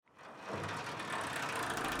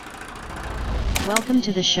Welcome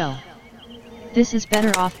to the show. This is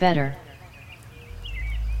Better Off Better.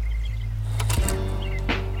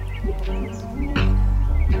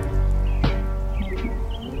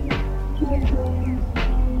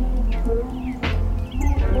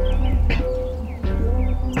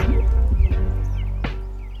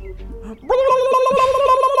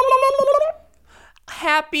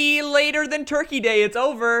 Happy later than Turkey Day. It's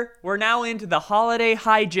over. We're now into the holiday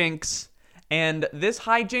hijinks. And this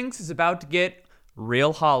hijinks is about to get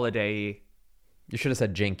real holiday-y. You should have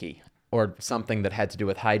said jinky or something that had to do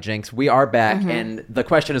with hijinks. We are back, and the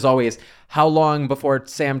question is always, how long before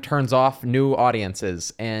Sam turns off new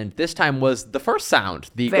audiences? And this time was the first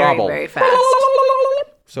sound, the gobble. Very fast.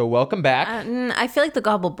 So welcome back. I feel like the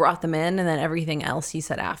gobble brought them in, and then everything else he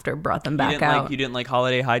said after brought them back out. You didn't like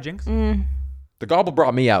holiday hijinks? The gobble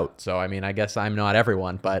brought me out, so I mean, I guess I'm not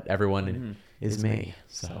everyone, but everyone is me.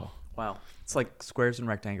 So Wow. It's like squares and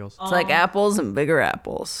rectangles. It's like apples and bigger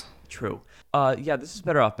apples. True. Yeah, this is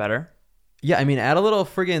Better Off Better. yeah, I mean, add a little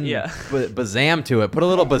friggin' bazam to it. Put a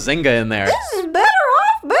little bazinga in there. This is Better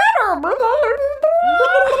Off Better.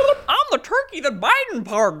 I'm the turkey that Biden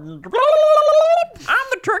pardoned. I'm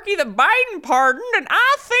the turkey that Biden pardoned, and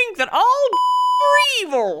I think that all are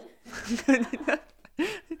evil.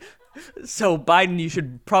 So Biden, you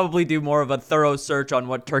should probably do more of a thorough search on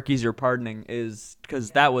what turkeys you're pardoning is,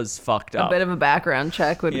 because that was fucked up. A bit of a background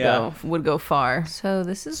check would go far. So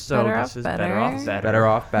this is Better Off Better. Better Off Better. Better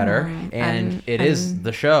Off Better. And it is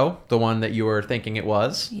the show, the one that you were thinking it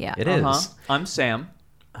was. Yeah. It is. I'm Sam.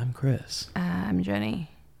 I'm Chris. I'm Jenny.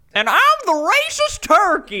 And I'm the racist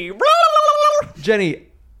turkey. Jenny,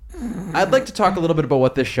 I'd like to talk a little bit about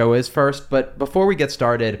what this show is first, but before we get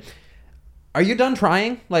started, are you done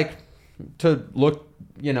trying, like, to look,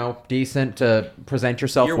 decent, to present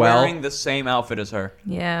yourself You're well? You're wearing the same outfit as her.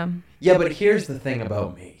 Yeah. Yeah, but here's the thing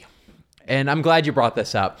about me. And I'm glad you brought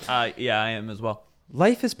this up. Yeah, I am as well.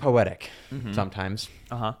 Life is poetic sometimes.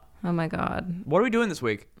 Uh-huh. Oh my God. What are we doing this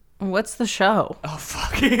week? What's the show? Oh,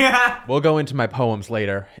 fuck yeah. We'll go into my poems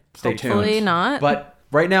later. Stay tuned. Hopefully not. But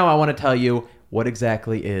right now I want to tell you what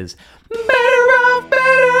exactly is Better Off Better.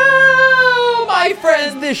 My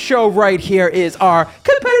friends, this show right here is our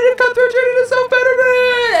competitive cutthroat journey to self-betterment.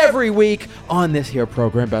 Every week on this here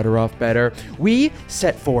program, Better Off Better, we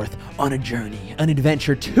set forth on a journey, an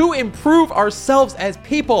adventure to improve ourselves as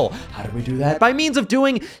people. How do we do that? By means of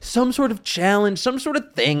doing some sort of challenge, some sort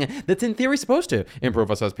of thing that's in theory supposed to improve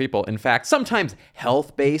us as people. In fact, sometimes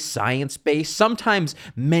health-based, science-based, sometimes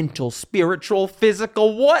mental, spiritual,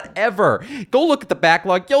 physical, whatever. Go look at the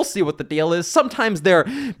backlog. You'll see what the deal is. Sometimes they're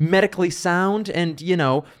medically sound and,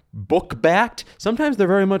 book-backed. Sometimes they're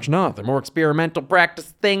very much not. They're more experimental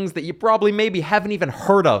practice things that you probably maybe haven't even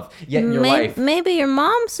heard of yet in your life. Maybe your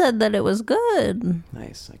mom said that it was good.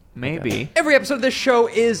 Nice. Maybe. Every episode of this show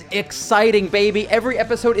is exciting, baby. Every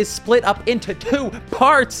episode is split up into 2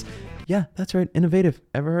 parts. Yeah, that's right. Innovative.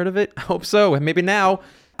 Ever heard of it? I hope so. And maybe now.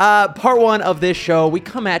 Part 1 of this show, we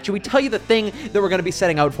come at you, we tell you the thing that we're going to be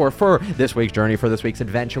setting out for this week's journey, for this week's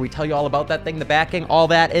adventure. We tell you all about that thing, the backing, all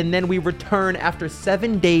that, and then we return after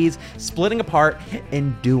 7 days splitting apart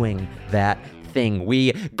and doing that thing.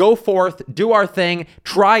 We go forth, do our thing,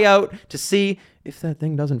 try out to see if that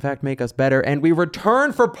thing does in fact make us better, and we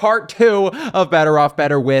return for part 2 of Better Off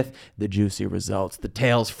Better with the juicy results, the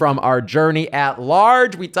tales from our journey at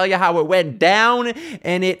large. We tell you how it went down,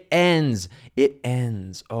 and it ends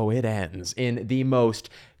in the most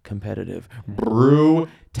competitive, brutal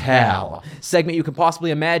segment you can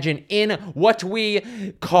possibly imagine in what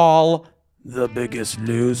we call The Biggest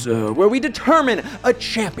Loser, where we determine a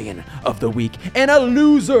champion of the week and a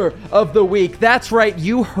loser of the week. That's right,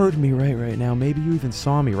 you heard me right now. Maybe you even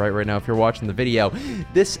saw me right now if you're watching the video.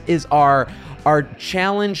 This is our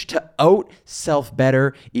challenge to out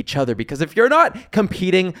self-better each other, because if you're not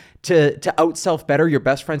competing to out self-better your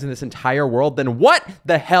best friends in this entire world, then what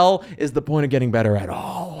the hell is the point of getting better at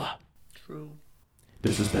all? True.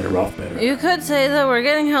 This is Better Off Better. You could say that we're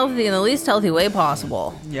getting healthy in the least healthy way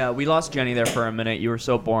possible. Yeah, we lost Jenny there for a minute. You were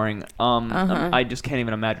so boring. I just can't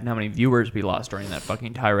even imagine how many viewers we lost during that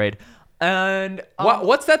fucking tirade. And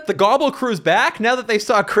what's that? The Gobble Crew's back now that they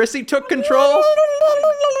saw Chrissy took control?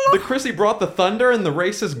 The Chrissy brought the thunder and the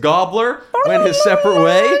racist Gobbler went his separate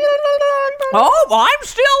way? Oh, I'm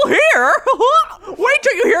still here. Wait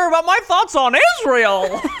till you hear about my thoughts on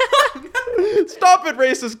Israel. Stop it,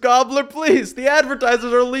 racist Gobbler, please. The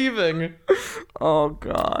advertisers are leaving. Oh,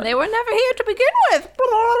 God. They were never here to begin with.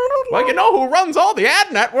 Well, you know who runs all the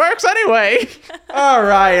ad networks anyway. All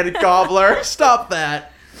right, Gobbler, stop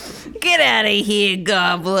that. Get out of here,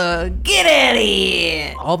 gobbler. Get out of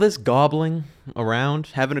here. All this gobbling around,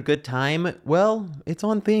 having a good time, well, it's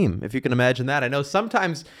on theme, if you can imagine that. I know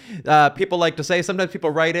sometimes people like to say, sometimes people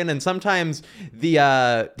write in, and sometimes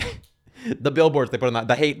the billboards they put on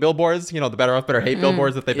the hate billboards, the Better Off Better hate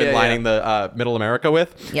billboards that they've been lining the middle America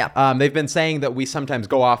with. Yeah. They've been saying that we sometimes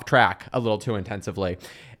go off track a little too intensively.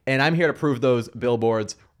 And I'm here to prove those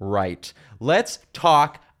billboards right. Let's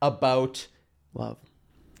talk about love.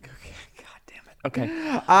 God damn it.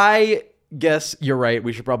 Okay. I guess you're right.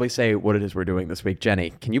 We should probably say what it is we're doing this week. Jenny,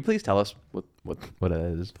 can you please tell us what it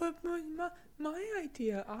is? But my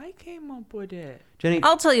idea, I came up with it. Jenny,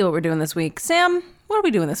 I'll tell you what we're doing this week. Sam, what are we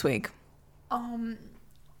doing this week? Big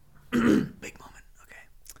moment. Okay.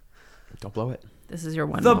 don't blow it. This is your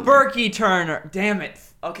one. The moment. Berkey Turner. Damn it.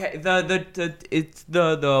 Okay. It's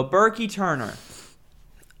the Berkey Turner.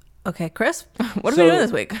 Okay, Chris, what are we doing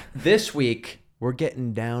this week? This week, we're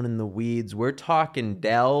getting down in the weeds. We're talking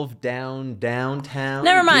delve down downtown.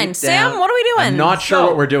 Never mind. deep Sam, down. what are we doing? I'm not sure So-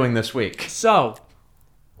 what we're doing this week. So,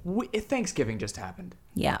 Thanksgiving just happened.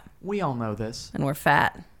 Yeah, We all know this. and we're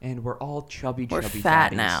fat. And we're all chubby We're fatties.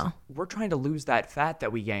 fat now. We're trying to lose that fat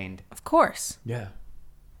that we gained. Of course. Yeah.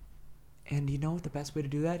 And you know what the best way to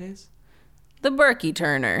do that is? The Berkey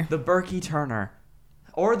Turner. The Berkey Turner.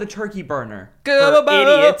 Or the Turkey Burner. Go For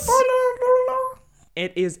idiots.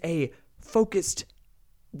 It is a focused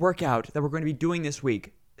workout that we're going to be doing this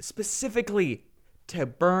week, specifically to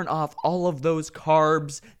burn off all of those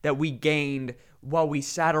carbs that we gained while we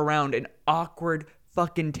sat around an awkward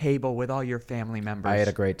fucking table with all your family members. I had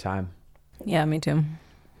a great time. Yeah, me too.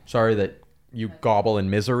 Sorry that you gobble in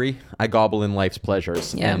misery. I gobble in life's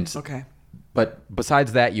pleasures. Yeah. Okay. But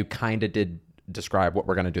besides that, you kind of did describe what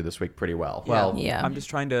we're going to do this week pretty well. Well, Yeah. I'm just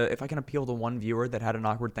trying to, if I can appeal to one viewer that had an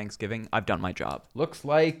awkward Thanksgiving, I've done my job. looks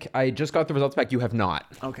like I just got the results back. You have not.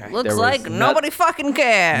 Okay. Looks There was like nobody fucking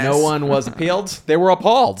cares. No one was appealed. They were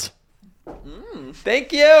appalled.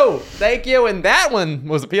 Thank you. Thank you. And that one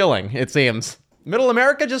was appealing, it seems. Middle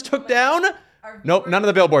America just took down? Nope, none of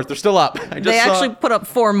the billboards. They're still up. I just They saw actually put up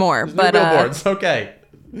 4 more, new but billboards. Okay.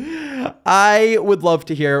 I would love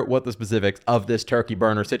to hear what the specifics of this turkey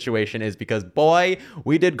burner situation is because, boy,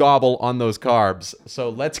 we did gobble on those carbs. So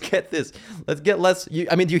let's get this. Do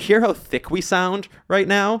you hear how thick we sound right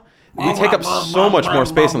now? You take up so much more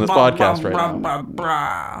space on this podcast right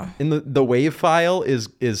now. And the wave file is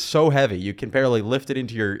so heavy you can barely lift it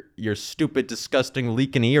into your stupid, disgusting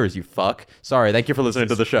leaking ears. You fuck. Sorry. Thank you for listening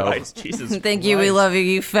to the show. Christ, Jesus thank you. We Christ. love you,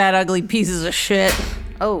 you fat, ugly pieces of shit.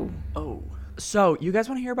 Oh, Oh. So, you guys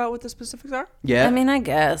want to hear about what the specifics are? Yeah. I mean, I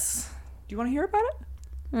guess. Do you want to hear about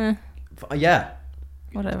it? Yeah.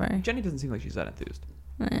 Whatever. Jenny doesn't seem like she's that enthused.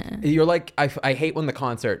 You're like I hate when the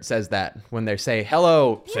concert says that when they say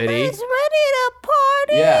hello city. It's ready to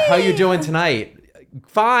party. Yeah, how you doing tonight?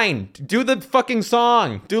 Fine. Do the fucking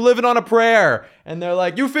song. Do Living on a Prayer. And they're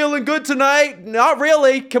like, you feeling good tonight? Not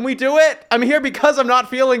really. Can we do it? I'm here because I'm not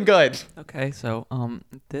feeling good. Okay, so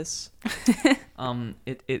this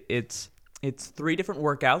it's 3 different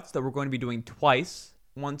workouts that we're going to be doing twice,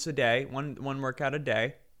 once a day, one workout a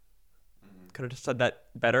day. Could have just said that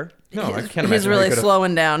better. No, I can't He's imagine. really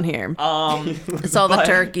slowing down here. It's all the but-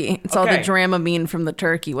 turkey. It's all the okay. Dramamine from the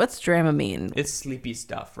turkey. What's Dramamine? It's sleepy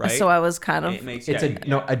stuff, right? So I was kind of It makes It's yeah,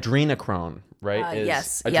 adrenochrome, right?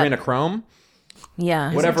 yes, yep. Adrenochrome.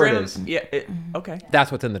 yeah. Whatever it is. Yeah. Okay.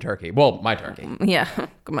 That's what's in the turkey. Well, my turkey. Yeah,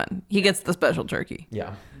 come on. He gets the special turkey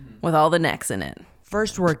Yeah. with all the necks in it.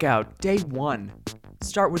 First workout, day 1.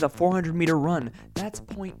 Start with a 400-meter run. That's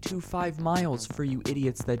 0.25 miles for you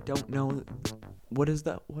idiots that don't know. What is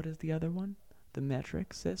the other one? The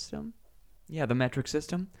metric system? Yeah, the metric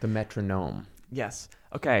system. The metronome. Yes.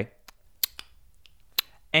 Okay.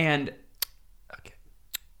 And okay.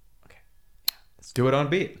 Do it on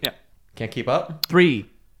beat. Yeah. Can't keep up. 3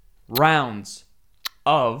 rounds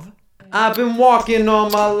of I've been walking all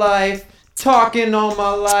my life, talking all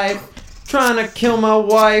my life, trying to kill my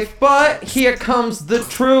wife, but here comes the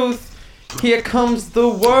truth, here comes the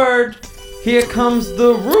word, here comes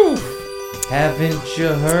the roof. Haven't you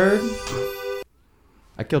heard?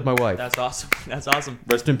 I killed my wife. That's awesome. That's awesome.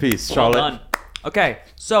 Rest in peace, Well Charlotte. done. Okay,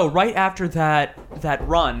 so right after that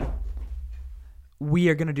run, we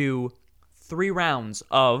are gonna do 3 rounds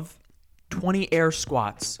of 20 air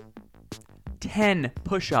squats, 10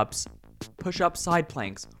 push-ups, side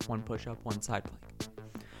planks, 1 push-up, 1 side plank,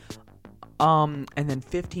 and then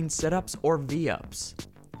 15 sit-ups or V-ups.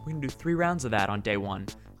 We're gonna do 3 rounds of that on day 1.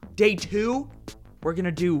 Day 2, we're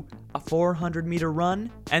gonna do a 400-meter run,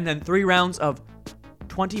 and then 3 rounds of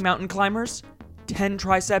 20 mountain climbers, 10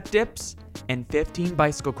 tricep dips, and 15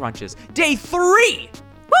 bicycle crunches. Day 3!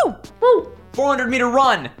 Woo! Woo! 400-meter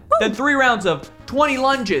run. Then 3 rounds of 20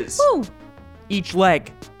 lunges. Woo! Each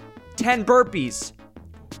leg. 10 burpees.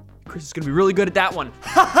 Chris is going to be really good at that one.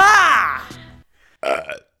 Ha ha!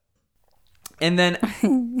 And then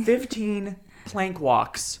 15 plank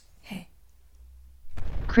walks.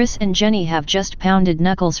 Chris and Jenny have just pounded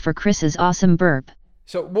knuckles for Chris's awesome burp.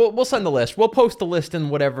 So we'll send the list. We'll post the list in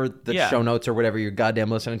whatever the Yeah. show notes or whatever you're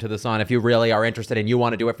goddamn listening to this on. If you really are interested and you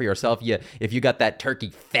want to do it for yourself, if you got that turkey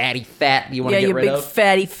fat you want Yeah, to get you rid big of,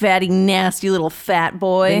 fatty, nasty little fat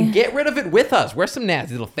boy. then get rid of it with us. We're some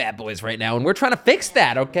nasty little fat boys right now, and we're trying to fix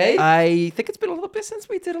that. Okay? I think it's been a little bit since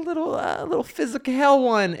we did a little physical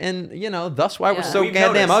one, and thus why we're so We've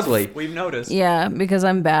goddamn noticed. ugly. We've noticed. Yeah, because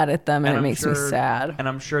I'm bad at them and it I'm makes me sure- sad. And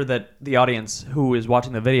I'm sure that the audience who is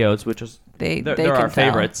watching the videos, which is They they're can our tell.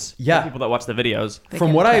 favorites. Yeah. The people that watch the videos. From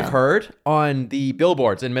can what I've tell. heard on the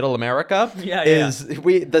billboards in Middle America, Yeah.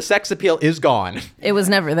 the sex appeal is gone. It was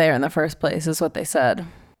never there in the first place, is what they said.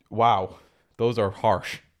 Wow, those are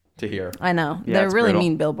harsh to hear. I know. Yeah, They're it's really brutal.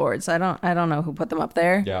 mean billboards. I don't know who put them up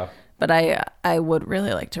there. Yeah. But I would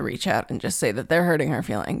really like to reach out and just say that they're hurting our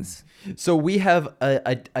feelings. So we have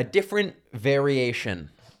a different variation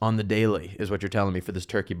on the daily, is what you're telling me, for this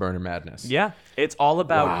turkey burner madness. Yeah. It's all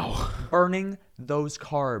about burning those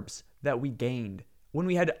carbs that we gained when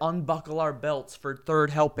we had to unbuckle our belts for 3rd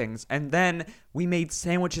helpings, and then we made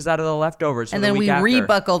sandwiches out of the leftovers. For And the then week we after.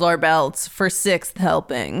 rebuckled our belts for 6th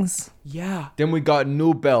helpings. Yeah. Then we got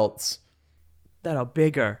new belts, That are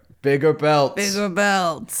bigger. bigger belts. Bigger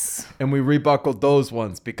belts. And we rebuckled those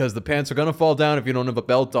ones because the pants are going to fall down if you don't have a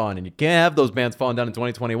belt on. And you can't have those pants falling down in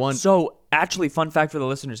 2021. So, actually, fun fact for the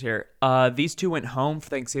listeners here. These two went home for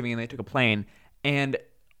Thanksgiving and they took a plane, and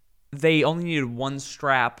they only needed 1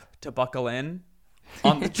 strap to buckle in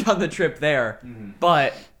on the trip there.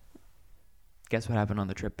 But guess what happened on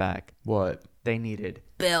the trip back? What? They needed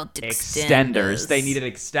Belt extenders. They needed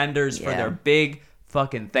extenders for Yeah. their big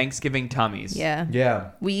fucking Thanksgiving tummies. Yeah.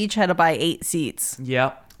 Yeah. We each had to buy 8 seats.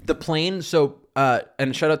 Yep. The plane,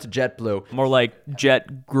 and shout out to JetBlue. More like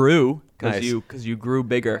Jet grew Nice. because you grew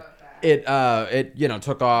bigger. It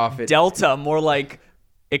took off. Delta, more like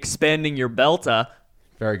expanding your belta.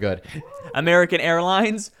 Very good. American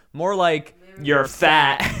Airlines, more like you're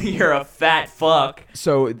fat. You're a fat fuck.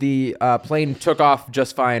 So the plane took off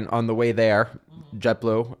just fine on the way there.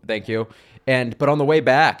 JetBlue, thank you. But on the way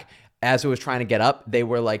back, as it was trying to get up, they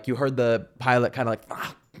were like, you heard the pilot kind of like,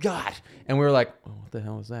 oh, God. And we were like, oh, what the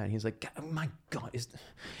hell was that? And he's like, oh, my God.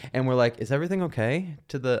 And we're like, is everything okay?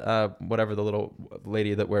 To the, whatever, the little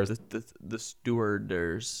lady that wears The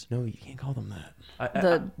stewarders. No, you can't call them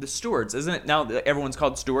that. The stewards, isn't it? Now that everyone's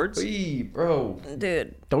called stewards. Hey, bro.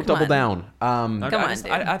 Dude. Don't come double on. down. Okay, Come I on, just-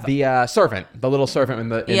 dude. I thought- The servant, the little servant in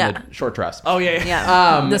the Yeah. short dress. oh yeah.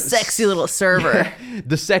 Yeah. the sexy little server.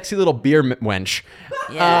 The sexy little beer wench.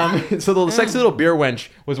 Yeah. So the sexy little beer wench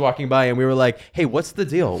was walking by, and we were like, "Hey, what's the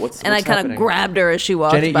deal? What's And I kind happening?" of grabbed her as she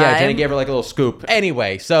walked Jenny, by. yeah, Jenny gave her like a little scoop.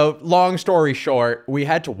 Anyway, so long story short, we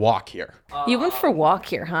had to walk here. You went for a walk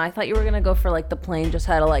here, huh? I thought you were gonna go for like the plane just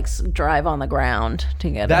had to like drive on the ground to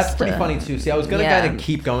get us That's pretty to- funny too. See, I was gonna Yeah. kind of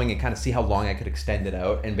keep going and kind of see how long I could extend it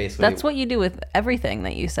out, and basically, That's what you do with everything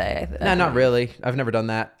that you say. Nah, not really. I've never done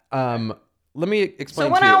that. Let me explain.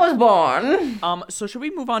 So when to you. I was born, So should we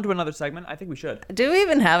move on to another segment? I think we should. do we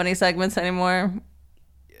even have any segments anymore?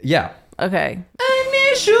 Yeah. Okay.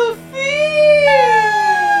 Initial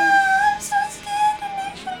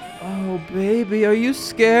Oh, baby, are you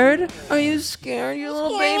scared? Are you scared, you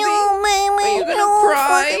little baby? Are you gonna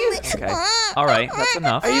cry? Okay. All right. That's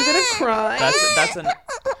enough. Are you gonna cry?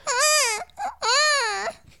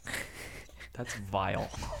 That's vile.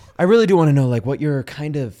 I really do want to know, like, what you're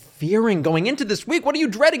kind of fearing going into this week. What are you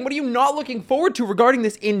dreading? What are you not looking forward to regarding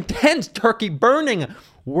this intense turkey burning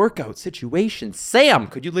workout situation? Sam,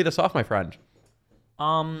 could you lead us off, my friend?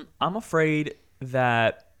 I'm afraid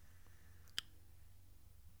that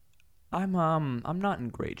I'm not in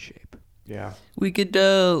great shape. Yeah. We could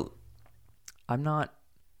do. I'm not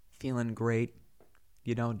feeling great,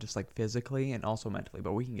 just like physically and also mentally.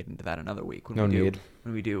 But we can get into that another week when No we do need.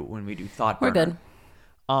 when we do thought. We're burner.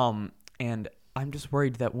 good. And I'm just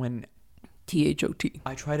worried that when THOT.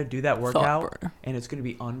 I try to do that workout burner. and it's going to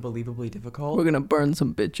be unbelievably difficult, We're gonna burn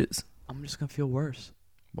some bitches. I'm just going to feel worse.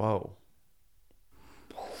 Whoa.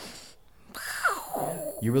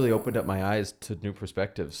 You really opened up my eyes to new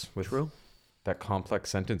perspectives with True. that complex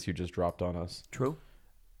sentence you just dropped on us. True.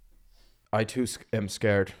 I too am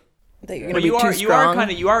scared. That you're gonna But be you too are strong.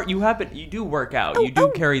 you do work out. You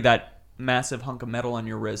do carry that massive hunk of metal on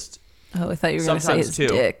your wrist Oh, I thought you were going to say Sometimes his two.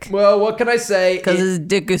 dick. Well, what can I say? Because his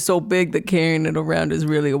dick is so big that carrying it around is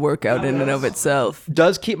really a workout in and of itself.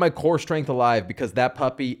 Does keep my core strength alive because that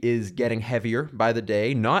puppy is getting heavier by the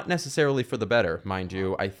day. Not necessarily for the better, mind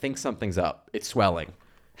you. I think something's up. It's swelling.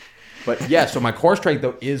 But yeah, so my core strength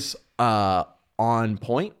though is on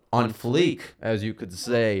point, on fleek, as you could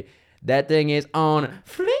say. That thing is on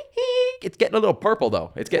fleek. It's getting a little purple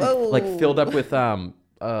though. It's getting like filled up with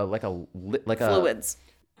like a Fluids.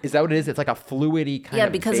 Is that what it is? It's like a fluidy kind of Yeah,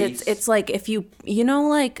 because base. it's like if you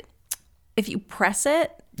like if you press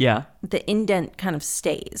it, Yeah. the indent kind of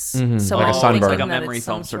stays. So Like a I'm sunburn. thinking Like a that memory it's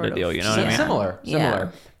some foam sort of deal, you know what I yeah. mean? Similar. Yeah.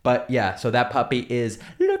 But yeah, so that puppy is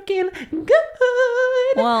looking good.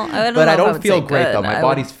 Well, I don't But know I if don't would feel say great good. though. My I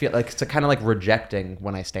body's feel like it's kind of like rejecting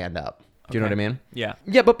when I stand up. Do you know what I mean? Yeah.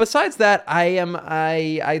 Yeah, but besides that,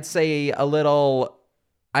 I'd say a little.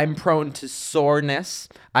 I'm prone to soreness.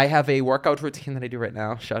 I have a workout routine that I do right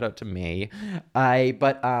now. Shout out to me.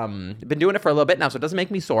 Been doing it for a little bit now, so it doesn't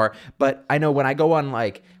make me sore. But I know when I go on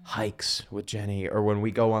like hikes with Jenny, or when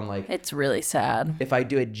we go on like It's really sad. if I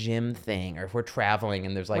do a gym thing, or if we're traveling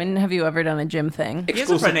and there's like When have you ever done a gym thing? He has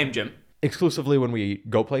a friend named Jim. exclusively when we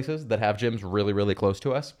go places that have gyms really, really close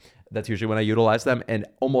to us. That's usually when I utilize them, and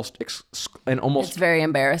almost It's very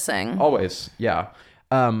embarrassing. always, yeah.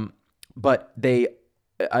 But they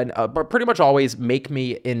pretty much always make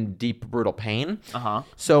me in deep, brutal pain.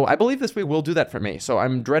 So I believe this week will do that for me. So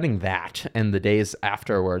I'm dreading that and the days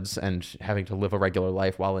afterwards and having to live a regular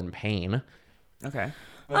life while in pain. Okay.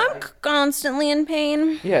 I'm constantly in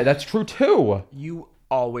pain. Yeah, that's true too. You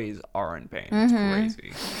always are in pain. It's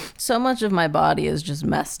crazy. So much of my body is just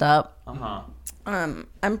messed up.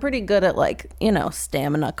 I'm pretty good at like,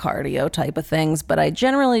 stamina cardio type of things, but I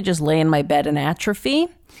generally just lay in my bed in atrophy.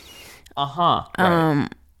 Right.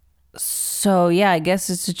 So yeah, I guess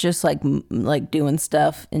it's just like doing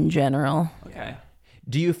stuff in general. Okay.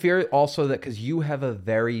 Do you fear also that because you have a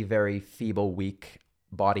very, very feeble, weak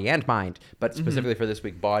body and mind, but specifically for this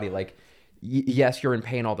week, body, like, yes, you're in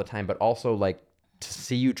pain all the time, but also like to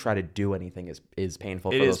see you try to do anything is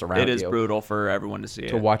painful for those around you. It is brutal for everyone to see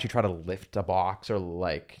To watch you try to lift a box or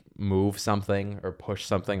like move something or push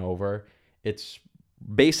something over, it's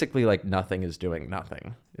basically like nothing is doing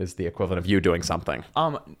nothing is the equivalent of you doing something.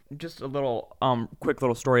 Just a little quick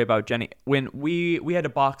little story about Jenny. When we had to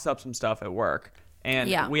box up some stuff at work, and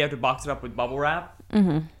Yeah. we had to box it up with bubble wrap.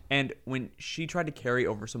 And when she tried to carry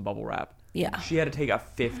over some bubble wrap, Yeah. she had to take a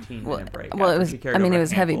 15-minute break. Well, it after was. she carried I mean, over it a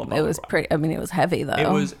was heavy. handful of It bubble was wrap. pretty. I mean, it was heavy though.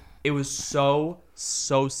 It was so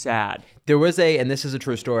sad. There was and this is a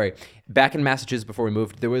true story, back in Massachusetts before we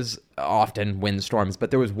moved, there was often windstorms, but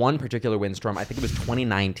there was one particular windstorm, I think it was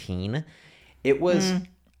 2019. It was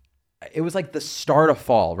like the start of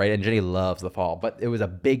fall, right? And Jenny loves the fall, but it was a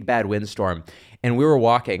big, bad windstorm. And we were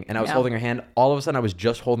walking, and I was holding her hand. All of a sudden, I was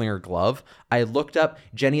just holding her glove. I looked up.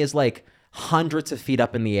 Jenny is like hundreds of feet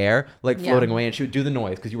up in the air, like floating away, and she would do the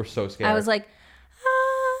noise because you were so scared. I was like,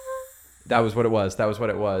 That was what it was. That was what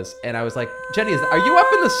it was. And I was like, Jenny, are you up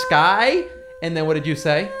in the sky? And then what did you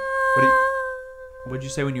say? What'd you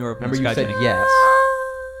say when you were up in Remember the you sky, said Jenny? yes.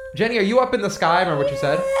 Jenny, are you up in the sky? Remember what you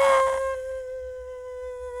said?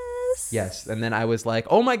 Yes. And then I was like,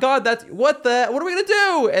 oh my God, what are we going to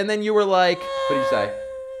do? And then you were like, what did you say?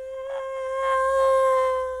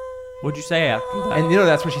 What'd you say after that? And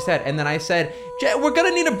that's what she said. And then I said, we're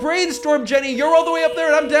going to need a brainstorm, Jenny. You're all the way up there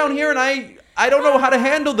and I'm down here and I don't know how to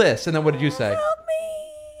handle this. And then what did you say? "Help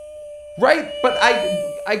me." Right, but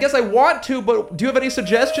I guess I want to, but do you have any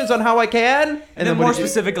suggestions on how I can? And then what more did you-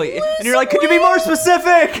 specifically, and you're like, could you be more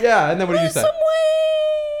specific? Yeah, and then what did you say? Some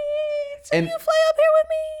way. Can And- you fly up here with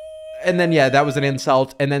me? And then, yeah, that was an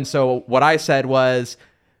insult. And then so what I said was,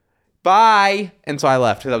 bye. And so I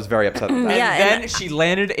left because I was very upset with that. And Yeah, then and- she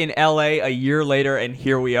landed in LA a year later, and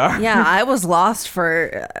here we are. Yeah, I was lost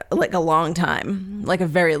for like a long time. Like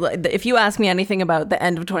if you ask me anything about the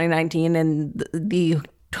end of 2019 and the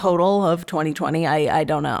total of 2020, I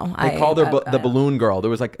don't know. They called her the balloon girl. She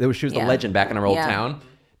was the Yeah. legend back in our old Yeah. town.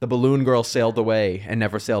 The balloon girl sailed away and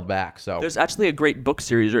never sailed back. So There's actually a great book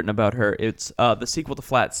series written about her. It's the sequel to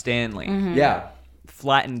Flat Stanley. yeah.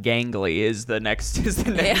 Flat and Gangly is the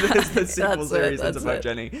sequel That's it, series that's that's about it.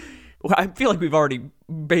 Jenny. Well, I feel like we've already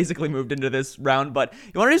basically moved into this round, but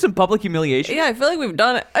you want to do some public humiliation? Yeah, I feel like we've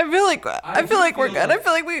done it. I feel like we're good. I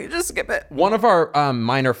feel like we just skip it. One of our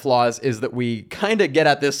minor flaws is that we kind of get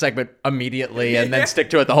at this segment immediately and then stick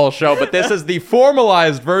to it the whole show. But this is the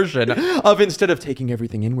formalized version of instead of taking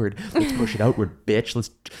everything inward, let's push it outward, bitch. Let's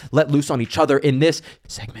let loose on each other in this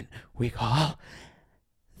segment we call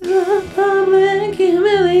the public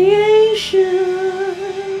humiliation.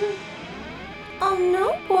 Oh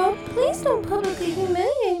no, well, please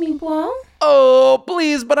Oh,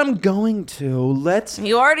 please, but I'm going to.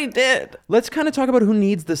 You already did. Let's kind of talk about who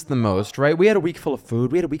needs this the most, right? We had a week full of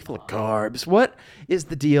food. We had a week full of carbs. What is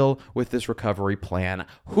the deal with this recovery plan?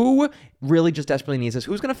 Who really just desperately needs this?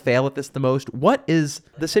 Who's going to fail at this the most? What is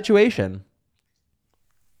the situation?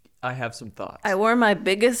 I have some thoughts. I wore my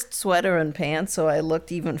biggest sweater and pants, so I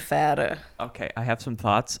looked even fatter. Okay, I have some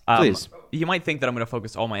thoughts. Please. You might think that I'm going to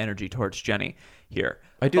focus all my energy towards Jenny here.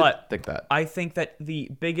 I do but think that. I think that the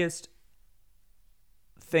biggest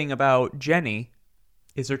thing about Jenny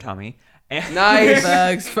is her tummy. And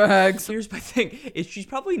Nice. Facts. Here's my thing: is she's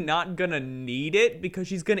probably not gonna need it because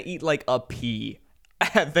she's gonna eat like a pea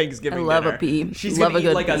at Thanksgiving. I love dinner. a pea. She's Love gonna a eat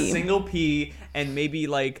good like a pea. single pea and maybe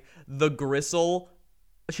like the gristle.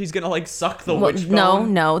 She's gonna like suck the Well,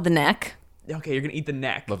 wishbone. no, the neck. Okay, you're gonna eat the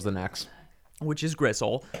neck, Loves the necks. which is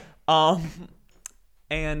gristle.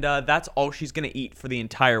 And that's all she's gonna eat for the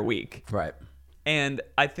entire week. Right. And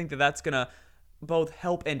I think that that's gonna both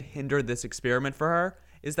help and hinder this experiment for her.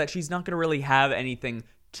 Is that she's not gonna really have anything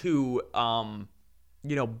to,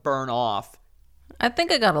 burn off. I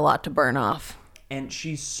think I got a lot to burn off. And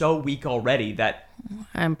she's so weak already that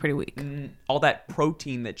I'm pretty weak. all that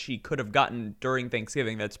protein that she could have gotten during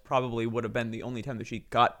Thanksgiving, that's probably would have been the only time that she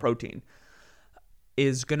got protein,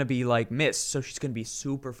 is gonna be like missed. So she's gonna be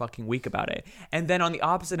super fucking weak about it. And then on the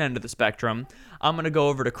opposite end of the spectrum, I'm gonna go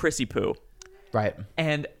over to Chrissy Poo. Right.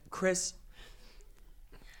 And Chris,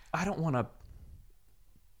 I don't want to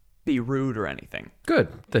be rude or anything. Good.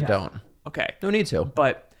 Then don't. Okay. No need to.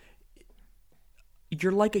 But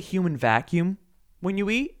you're like a human vacuum when you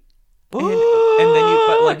eat. And then you,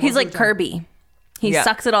 but like He's most of like the time- Kirby. He Yeah.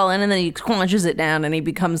 sucks it all in and then he squanches it down and he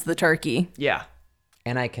becomes the turkey. Yeah.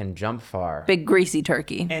 And I can jump far. Big greasy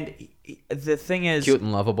turkey. And the thing is, Cute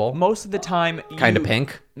and lovable. most of the time, Kind of you-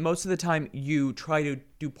 pink. Most of the time, you try to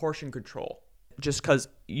do portion control, just because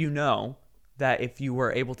you know that if you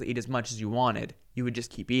were able to eat as much as you wanted, you would just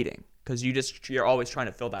keep eating, because you're always trying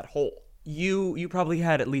to fill that hole. You probably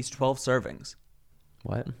had at least 12 servings,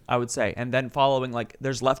 What? I would say, and then following, like,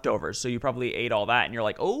 there's leftovers, so you probably ate all that, and you're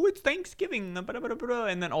like, oh, it's Thanksgiving,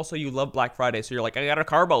 and then also you love Black Friday, so you're like, I got a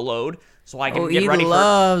carbo load, so I can get ready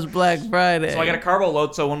loves Black Friday. so I got a carbo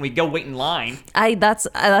load, so when we go wait in line. That's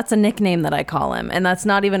a nickname that I call him, and that's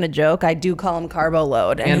not even a joke. I do call him Carbo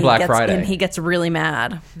Load, And he Black gets, Friday. and he gets really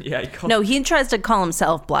mad. Yeah, you call No, he tries to call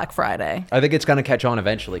himself Black Friday. I think it's gonna catch on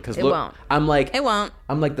eventually. Because It look, won't. I'm like It won't.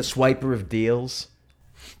 I'm like the swiper of deals,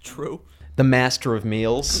 True. the master of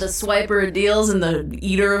meals. The swiper of deals and the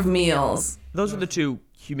eater of meals. Those are the two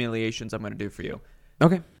humiliations I'm going to do for you.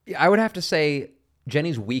 Okay. I would have to say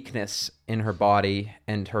Jenny's weakness in her body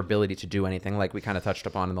and her ability to do anything, like we kind of touched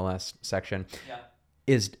upon in the last section,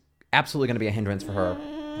 is absolutely going to be a hindrance for her.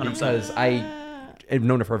 100%. Because I've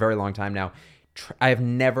known her for a very long time now. I have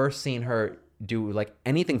never seen her do like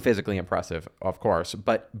anything physically impressive, of course,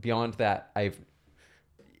 but beyond that,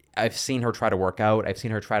 I've seen her try to work out. I've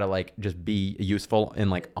seen her try to like just be useful in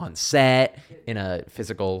like on set in a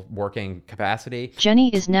physical working capacity.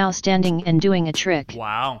 Jenny is now standing and doing a trick.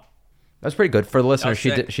 Wow. That's pretty good for the listeners.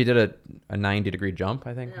 sick. She did a 90-degree jump.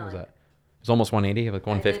 I think what was that? It was almost 180, like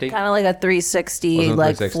 150. Kind of like a 360 Wasn't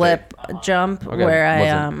like 360. flip jump Okay, where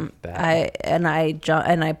wasn't bad.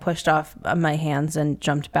 I pushed off my hands and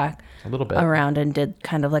jumped back A little bit. around and did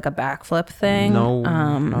kind of like a backflip thing.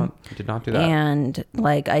 No, did not do that. And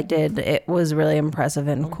like I did, it was really impressive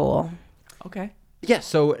and cool. Okay. Yeah,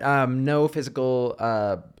 so no physical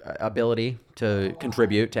ability to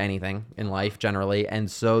contribute to anything in life generally, and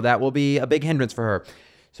so that will be a big hindrance for her.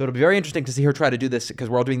 So it'll be very interesting to see her try to do this because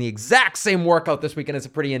we're all doing the exact same workout this weekend. It's a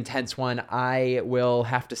pretty intense one. I will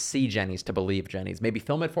have to see Jenny's to believe Jenny's. Maybe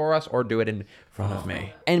film it for us or do it in front of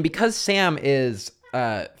me. And because Sam is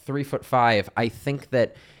 3'5", I think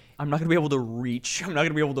that I'm not going to be able to reach. I'm not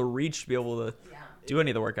going to be able to reach to be able to do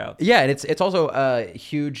any of the workouts. yeah, and it's also a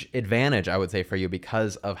huge advantage, I would say, for you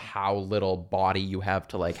because of how little body you have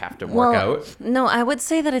to work out. No, I would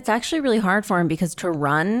say that it's actually really hard for him because to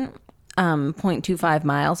run 0.25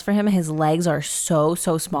 miles for him, his legs are so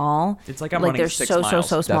small. It's like I'm running they're 6 so miles.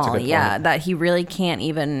 so That's a small. good Yeah, point. that he really can't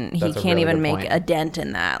even That's a can't really even good make point. a dent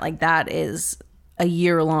in that. Like that is a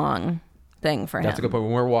year-long thing for him. That's a good point.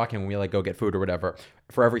 When we're walking, when we like go get food or whatever,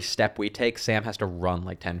 for every step we take, Sam has to run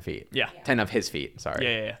like 10 feet. Yeah. 10 of his feet, sorry.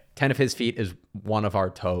 Yeah. 10 of his feet is one of our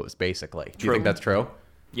toes, basically. Do you True. think that's true?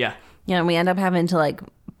 Yeah. Yeah, and we end up having to like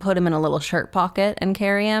put him in a little shirt pocket and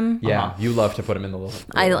carry him. Yeah. You love to put him in the little...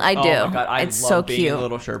 I do. Oh my God, I It's love so being cute. in a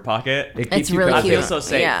little shirt pocket. It keeps It's you really cozy. I cute. feel so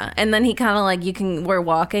safe. Yeah, and then he kind of like we're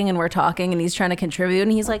walking and we're talking and he's trying to contribute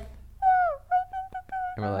and he's like,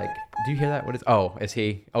 And we're like, do you hear that? What is... Oh, is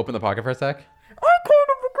he... Open the pocket for a sec? I kind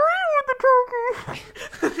of agree with the two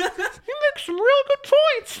You make some real good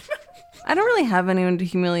points. I don't really have anyone to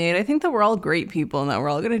humiliate. I think that we're all great people and that we're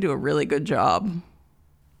all going to do a really good job.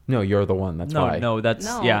 No, you're the one. That's why. No, that's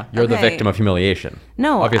No. yeah. You're the Okay. victim of humiliation.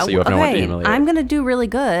 No, Obviously, you have no one to humiliate. I'm going to do really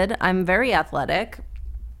good. I'm very athletic.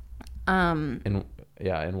 In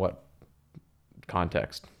what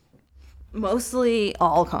context? Mostly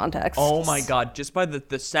all contexts. Oh my god, just by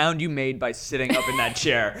the sound you made by sitting up in that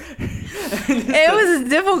chair. It was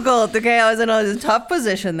difficult, okay? I was in a tough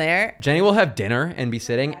position there. Jenny will have dinner and be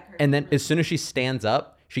sitting, and then as soon as she stands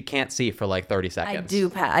up, she can't see for like 30 seconds.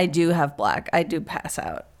 I do have black. I do pass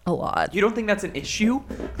out a lot. You don't think that's an issue?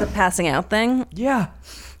 The passing out thing? Yeah.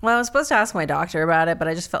 Well, I was supposed to ask my doctor about it, but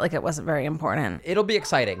I just felt like it wasn't very important. It'll be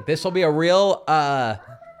exciting. This will be a real,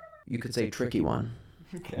 you could say tricky one.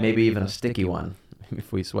 Okay. Maybe even a sticky one.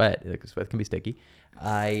 If we sweat, sweat can be sticky.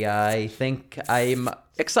 I think I'm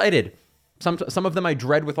excited. Some of them I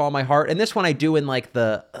dread with all my heart, and this one I do in like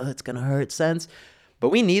the it's gonna hurt sense. But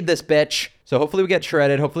we need this bitch. So hopefully we get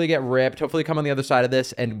shredded. Hopefully we get ripped. Hopefully we come on the other side of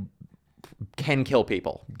this and can kill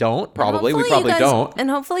people. Don't probably. We probably don't. And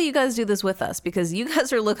hopefully you guys do this with us because you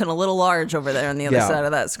guys are looking a little large over there on the other Yeah. side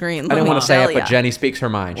of that screen. I didn't want to say it, but Jenny speaks her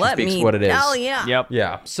mind. She speaks what it is. Hell yeah. Yep.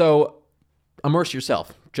 Yeah. So immerse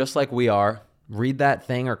yourself, just like we are. Read that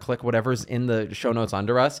thing or click whatever's in the show notes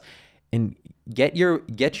under us, and get your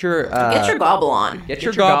Get your gobble on. Get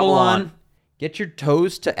your gobble on. Get your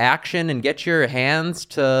toes to action and get your hands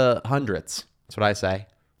to hundreds. That's what I say.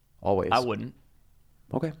 Always. I wouldn't.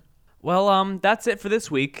 Okay. Well, that's it for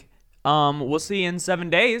this week. We'll see you in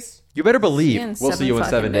 7 days. You better believe In we'll see you in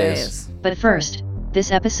 7 fucking days. But first,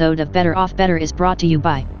 this episode of Better Off Better is brought to you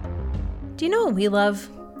by... Do you know what we love?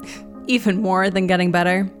 Even more than getting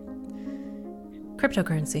better?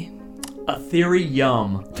 Cryptocurrency.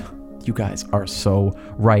 Ethereum. You guys are so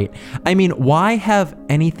right. I mean, why have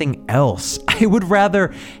anything else? I would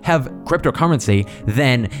rather have cryptocurrency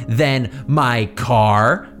than my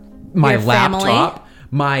car, my Your laptop, family.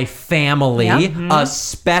 my family, Yeah.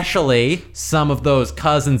 especially some of those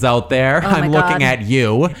cousins out there. I'm my looking God. at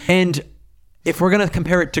you. And if we're going to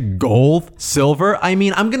compare it to gold, silver, I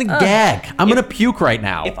mean, I'm going to gag. I'm going to puke right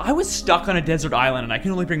now. If I was stuck on a desert island and I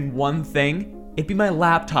can only bring one thing, it'd be my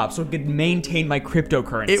laptop so it could maintain my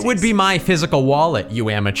cryptocurrency. It would be my physical wallet, you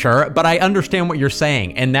amateur, but I understand what you're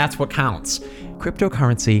saying, and that's what counts.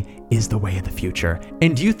 Cryptocurrency is the way of the future.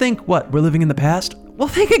 And do you think, what, we're living in the past? Well,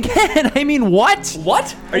 think again. I mean, what?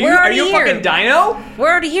 What? Are you We're a already here. fucking dino? We're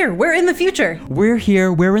already here. We're in the future. We're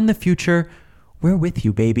here, we're in the future, we're with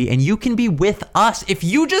you, baby, and you can be with us if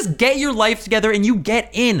you just get your life together and you get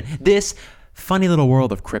in this funny little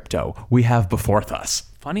world of crypto we have before us.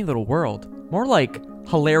 Funny little world. More like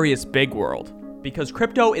hilarious big world. Because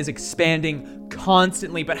crypto is expanding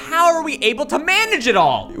constantly, but how are we able to manage it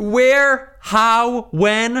all? Where, how,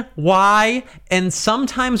 when, why, and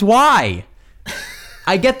sometimes why.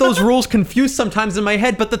 I get those rules confused sometimes in my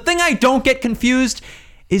head, but the thing I don't get confused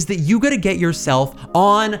is that you gotta get yourself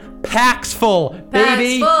on Paxful,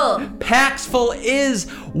 baby. Paxful. Paxful is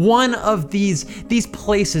one of these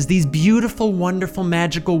places, these beautiful, wonderful,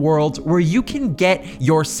 magical worlds where you can get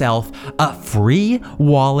yourself a free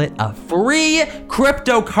wallet, a free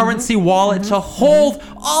cryptocurrency wallet to hold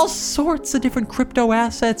all sorts of different crypto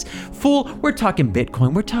assets. We're talking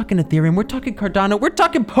Bitcoin, we're talking Ethereum, we're talking Cardano, we're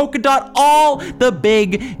talking Polkadot, all the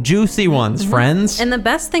big juicy ones, friends. And the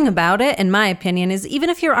best thing about it, in my opinion, is even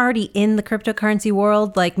if you're already in the cryptocurrency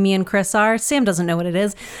world, like me and Chris are, Sam doesn't know what it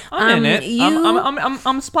is. I'm in it.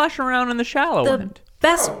 I'm splashing around in the shallow The end.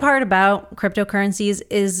 best part about cryptocurrencies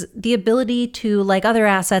is the ability to, like other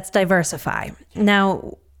assets, diversify.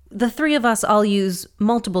 Now, the three of us all use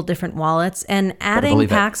multiple different wallets, and adding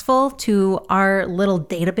believe it. Paxful to our little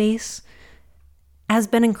database has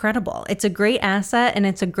been incredible. It's a great asset, and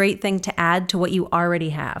it's a great thing to add to what you already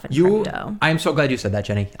have in crypto. I'm so glad you said that,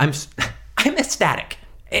 Jenny. I'm ecstatic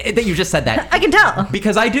that you just said that. I can tell.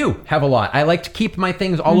 Because I do have a lot. I like to keep my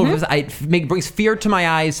things all over. Brings fear to my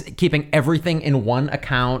eyes, keeping everything in one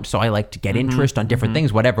account. So I like to get interest on different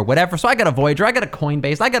things, whatever. So I got a Voyager, I got a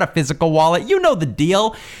Coinbase, I got a physical wallet. You know the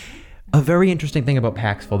deal. A very interesting thing about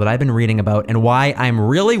Paxful that I've been reading about and why I'm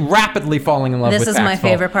really rapidly falling in love with Paxful. This is my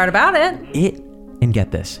favorite part about it. It And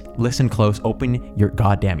get this, listen close, open your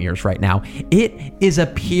goddamn ears right now. It is a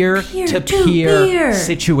peer-to-peer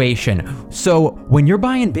situation. So when you're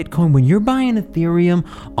buying Bitcoin, when you're buying Ethereum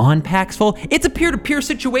on Paxful, it's a peer-to-peer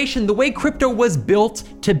situation. The way crypto was built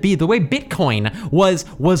to be, the way Bitcoin was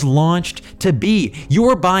launched to be.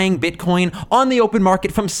 You're buying Bitcoin on the open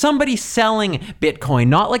market from somebody selling Bitcoin,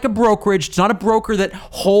 not like a brokerage. It's not a broker that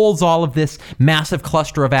holds all of this massive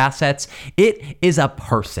cluster of assets. It is a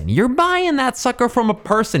person. You're buying that sucker from a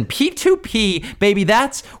person. P2P, baby,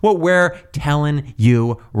 that's what we're telling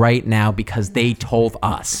you right now because they told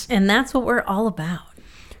us. And that's what we're all about.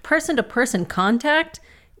 Person-to-person contact.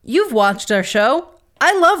 You've watched our show.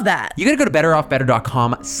 I love that. You gotta go to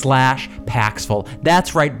betteroffbetter.com/Paxful.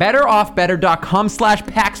 That's right,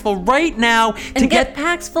 betteroffbetter.com/Paxful right now to get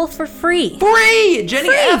Paxful for free. Free! Jenny,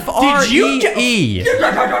 F-R-E-E.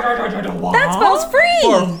 That spells free.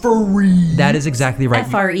 For free. That is exactly right.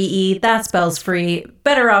 F-R-E-E, that spells free.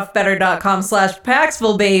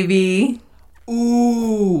 Betteroffbetter.com/Paxful, baby.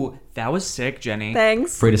 Ooh, that was sick, Jenny.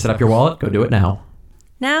 Thanks. Free to set up your wallet? Go do it now.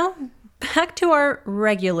 Now, back to our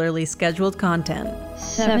regularly scheduled content.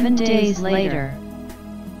 7 days later.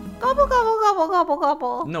 Gobble, gobble, gobble, gobble,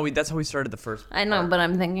 gobble. No, that's how we started the first. I know, but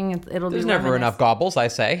I'm thinking it'll There's be never enough gobbles, I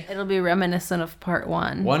say. It'll be reminiscent of part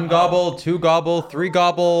one. 1 gobble, 2 gobble, 3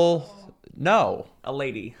 gobble. No. A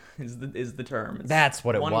lady is the term. That's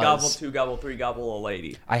what it was. 1 gobble, 2 gobble, 3 gobble, a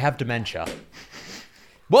lady. I have dementia.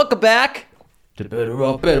 Welcome back to the Better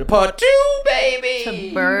Off Better Part 2, baby.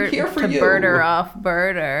 Here for you. Birder off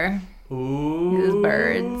birder. Ooh. Use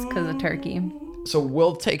birds because of turkey. So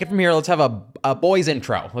we'll take it from here. Let's have a boys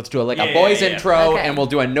intro. Let's do a boys intro, Okay. and we'll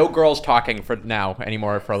do a no girls talking for now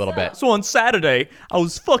anymore for a little bit. So on Saturday, I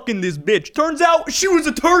was fucking this bitch. Turns out she was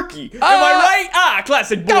a turkey. Am I right?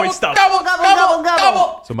 Classic boy stuff. Gobble, gobble, gobble,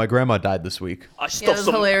 gobble. So my grandma died this week. I Yeah, stuffed it was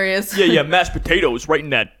some. hilarious. Yeah, mashed potatoes right in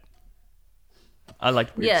that. I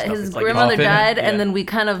like weird Yeah, stuff. his It's like grandmother coffin. died, Yeah. and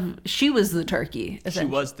then she was the turkey. She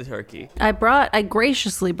essentially. was the turkey. I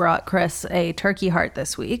graciously brought Chris a turkey heart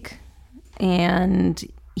this week, and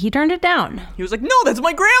he turned it down. He was like, "No, that's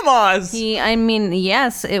my grandma's."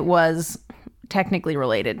 Yes, it was technically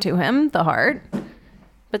related to him, the heart,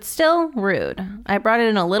 but still rude. I brought it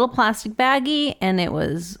in a little plastic baggie, and it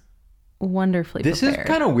was wonderfully This prepared. is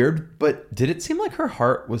kind of weird, but did it seem like her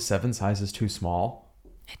heart was 7 sizes too small?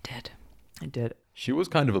 It did. I did. She was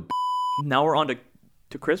kind of a. Now we're on to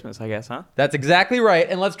Christmas, I guess, huh? That's exactly right.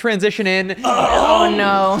 And let's transition in Oh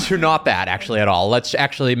no. to not that actually at all. Let's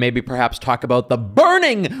actually maybe perhaps talk about the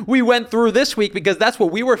burning we went through this week because that's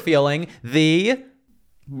what we were feeling. The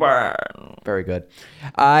Burn. very good.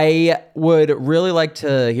 I would really like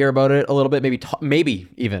to hear about it a little bit. Maybe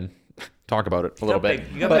even talk about it a little bit.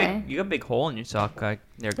 You got But- big hole in your sock, guy.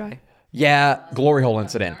 Yeah, glory hole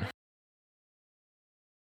incident.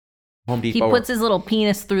 Home He Depot. puts his little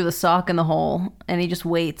penis through the sock in the hole, and he just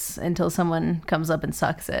waits until someone comes up and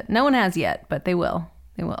sucks it. No one has yet, but they will.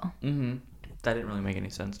 They will. Mm-hmm. That didn't really make any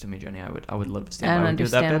sense to me, Jenny. I would love to stand I by don't and do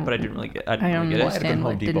that understand- bit, but I didn't really get. I I didn't don't really get Well, I it. had a good understand Home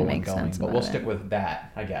what Depot didn't one make going, sense but about we'll it. stick with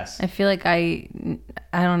that, I guess. I feel like I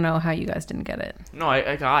don't know how you guys didn't get it, No,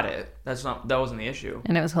 I got it. That wasn't the issue.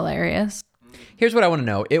 and it was hilarious. Here's what I want to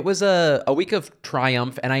know. It was a week of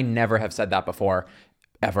triumph, and I never have said that before,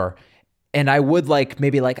 ever. And I would like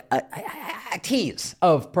maybe like a tease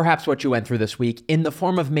of perhaps what you went through this week in the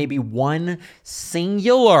form of maybe one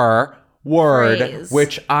singular word, Phrase.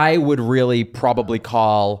 which I would really probably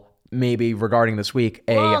call maybe regarding this week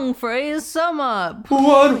a Long phrase, sum up.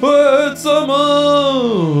 one word sum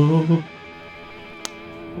up. Who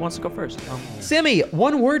wants to go first? Sammy,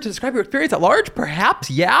 one word to describe your experience at large, perhaps?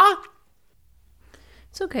 Yeah.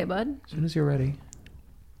 It's okay, bud. As soon as you're ready.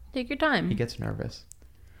 Take your time. He gets nervous.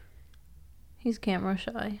 He's camera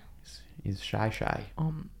shy. He's shy.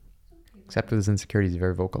 Except with his insecurities, he's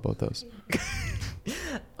very vocal about those.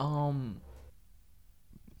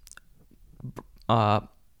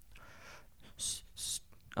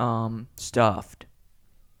 Stuffed.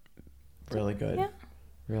 Really good. Yeah.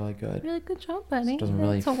 Really good. Really good job, buddy. doesn't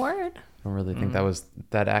really That's a word. I don't really think that was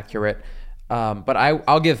that accurate. But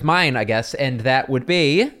I'll give mine, I guess, and that would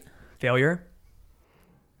be Failure.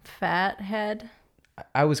 Fat head.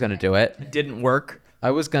 I was gonna do it. It didn't work. I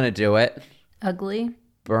was gonna do it. Ugly.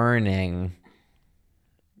 Burning.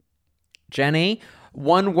 Jenny,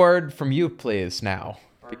 one word from you, please, now.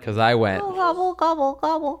 Because I went. Gobble, gobble,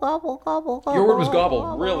 gobble, gobble, gobble, gobble. Your word was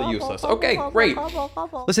gobble. Really useless. Okay, great.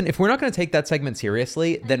 Listen, if we're not going to take that segment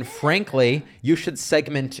seriously, then frankly, you should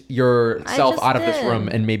segment yourself just out of this did. room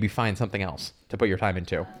and maybe find something else to put your time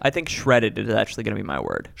into. I think shredded is actually going to be my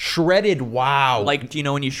word. Shredded, wow. Like, do you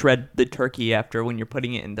know when you shred the turkey after when you're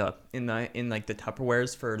putting it in like the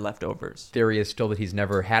Tupperwares for leftovers? Theory is still that he's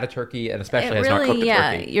never had a turkey and especially It has not cooked a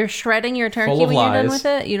yeah, turkey. you're shredding your turkey Full of when you're done lies.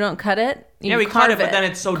 with it. You don't cut it. You We cut carve it, but then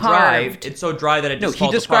it's so dry. Carved. It's so dry that it No, just he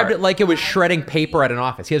falls described apart. it like it was shredding paper at an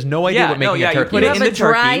office. He has no idea what making a turkey put You it is. in have the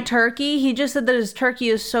a dry turkey. turkey. He just said that his turkey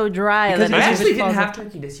is so dry Because that I I it actually just didn't falls have apart.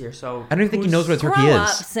 turkey this year, so I don't even think he knows what a turkey Grow is. up,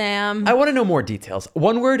 Sam. I want to know more details.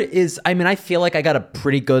 One word is, I mean, I feel like I got a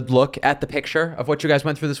pretty good look at the picture of what you guys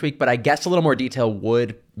went through this week, but I guess a little more detail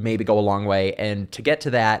would maybe go a long way. And to get to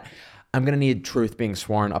that, I'm going to need truth being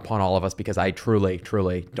sworn upon all of us because I truly,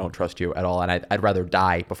 truly don't trust you at all. And I'd rather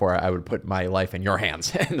die before I would put my life in your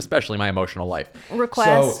hands, and especially my emotional life.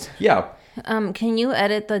 Request. So, yeah. Can you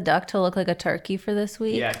edit the duck to look like a turkey for this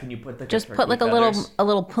week? yeah. Can you put the Just put like a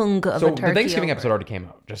little pung of So a turkey. the Thanksgiving over episode it. already came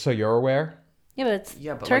out, just so you're aware. Yeah, but it's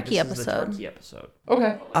Yeah, but turkey like, this is the episode. turkey episode.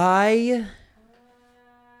 Okay. I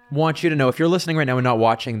want you to know, if you're listening right now and not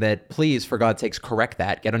watching, that please, for God's sakes, correct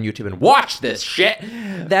that. Get on YouTube and watch this shit.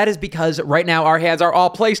 That is because right now our hands are all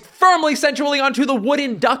placed firmly, sensually onto the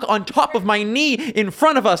wooden duck on top of my knee in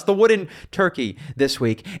front of us, the wooden turkey this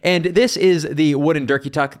week. And this is the wooden turkey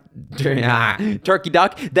duck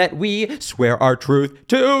that we swear our truth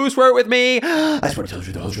to. Swear it with me. I swear to tell the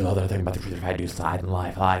truth, the whole truth, all the nothing but the truth. If I do lie, then lie,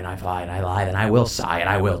 and I lie, and I lie, then I will sigh, and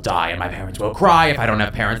I will die, and my parents will cry. If I don't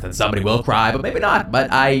have parents, then somebody will cry, but maybe not.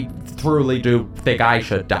 But I truly do think I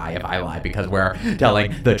should die if I lie because we're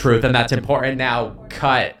telling the truth, and that's important. Now,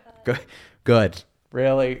 cut. Good.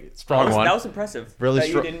 Really strong one. That was impressive. Really that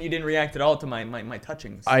strong. You didn't react at all to my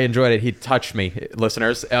touchings. I enjoyed it. He touched me,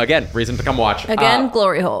 listeners. Again, reason to come watch. Again,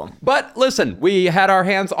 glory hole. But listen, we had our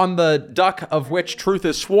hands on the duck of which truth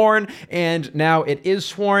is sworn, and now it is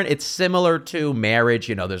sworn. It's similar to marriage.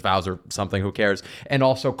 You know, there's vows or something. Who cares? And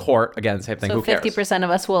also court. Again, same thing. So who cares? 50% of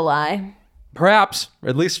us will lie. Perhaps,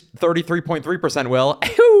 at least 33.3% will.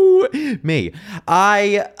 Ew, me.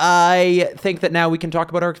 I think that now we can talk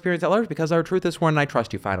about our experience at large because our truth is sworn and I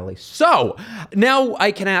trust you finally. So, now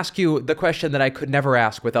I can ask you the question that I could never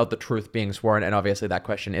ask without the truth being sworn, and obviously that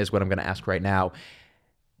question is what I'm going to ask right now.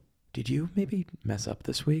 Did you maybe mess up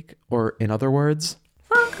this week? Or in other words...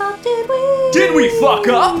 Fuck up, did we? Did we fuck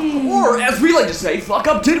up? Or, as we like to say, fuck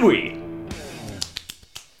up, did we?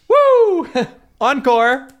 Woo!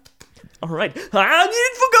 Encore! All right. Did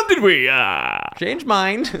fuck up, did we? Change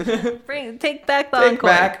mind. Take back the Take encore.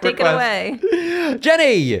 back Take it request. away.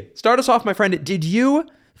 Jenny, start us off, my friend. Did you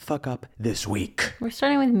fuck up this week? We're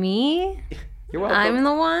starting with me. You're welcome. I'm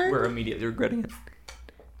the one. We're immediately regretting it.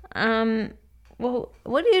 Well,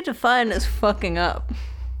 what do you define as fucking up?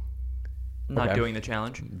 Not Okay. doing the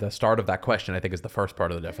challenge. The start of that question, I think, is the first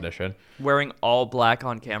part of the definition. Wearing all black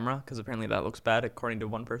on camera, because apparently that looks bad, according to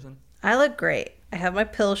one person. I look great. I have my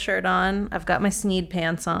pill shirt on. I've got my Sneed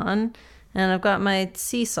pants on, and I've got my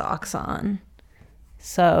sea socks on.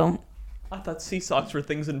 So I thought sea socks were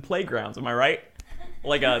things in playgrounds. Am I right?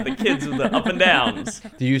 Like the kids with the up and downs.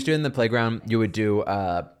 You used to in the playground, you would do,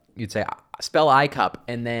 you'd say, spell I cup,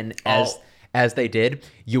 and then as they did,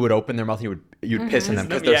 you would open their mouth and you'd piss in them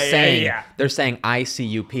because they're saying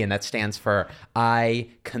ICUP, and that stands for I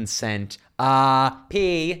consent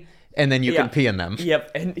pee, and then you can pee in them.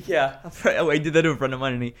 Yep, and I did that to a friend of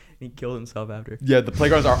mine, and he killed himself after. Yeah, the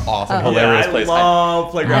playgrounds are awesome, hilarious I place. love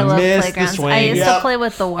I playgrounds. love miss the playgrounds. I swings. used to play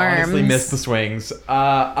with the worms. Honestly, miss the swings.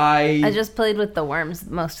 I just played with the worms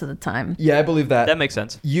most of the time. yeah, I believe that. That makes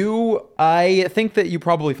sense. I think that you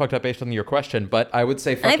probably fucked up based on your question, but I would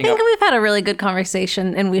say I fucking think up. we've had a really good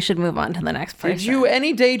conversation, and we should move on to the next person. Did you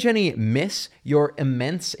any day, Jenny, miss your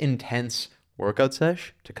immense, intense workout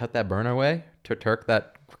sesh to cut that burn away, to turk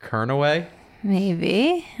that kern away?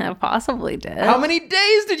 Maybe. I possibly did. How many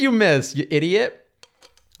days did you miss, you idiot?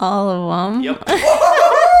 All of them. Yep.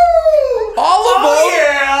 All of them?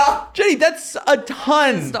 Yeah. Jenny, that's a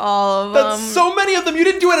ton. Just all of them. That's so many of them. You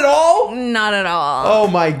didn't do it at all? Not at all. Oh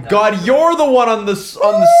my god, you're the one on the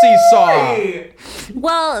seesaw.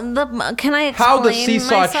 Well, can I explain How the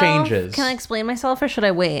seesaw myself? changes. Can I explain myself, or should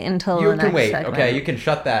I wait until You the can next wait. segment? Okay, you can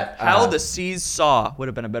shut that. How the seas saw would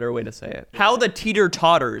have been a better way to say it. How the teeter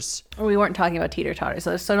totters. We weren't talking about teeter totters,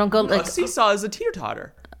 so don't go A like seesaw is a teeter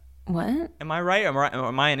totter. what? Am I right?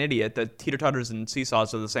 Am I an idiot that teeter totters and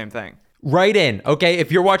seesaws are the same thing? Right in, okay?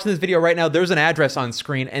 If you're watching this video right now, there's an address on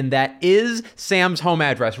screen, and that is Sam's home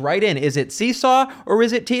address. Right in. Is it seesaw or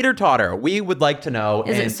is it teeter-totter? We would like to know.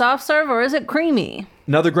 Is And it soft serve or is it creamy?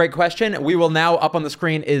 another great question. We will now, up on the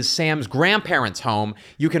screen, is Sam's grandparents' home.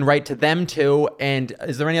 You can write to them too. And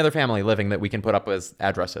is there any other family living that we can put up as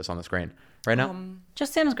addresses on the screen? right now?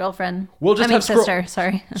 Just Sam's girlfriend. We'll just have sister.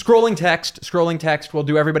 Sorry. Scrolling text. We'll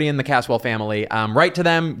do everybody in the Caswell family. Write to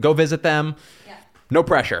them. Go visit them. Yeah. No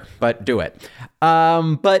pressure, but do it.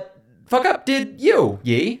 But fuck up did you,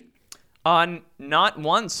 Yee? Not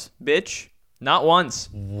once, bitch. Not once.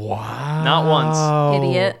 Wow. Not once.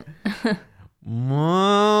 Idiot.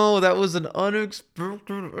 Whoa, that was an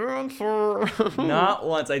unexpected answer. Not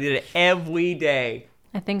once. I did it every day.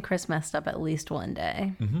 I think Chris messed up at least one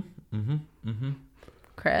day.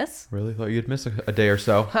 Chris? Really thought you'd miss a day or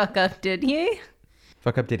so. Fuck up, did he?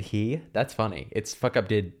 Fuck up did he? That's funny. It's fuck up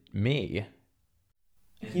did me.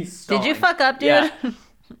 Did you fuck up, dude? Yeah.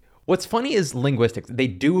 What's funny is linguistics. They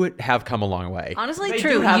do have come a long way. Honestly, They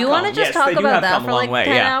true. do have You want to come. just Yes, talk they do about have that come a for long like way,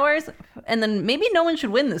 10 yeah. hours? And then maybe no one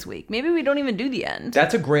should win this week. Maybe we don't even do the end.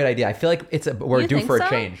 That's a great idea. I feel like we're You due think for so? a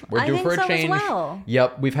change. We're I due think for a so as change. well.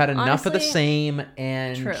 Yep, we've had enough of the Honestly, same.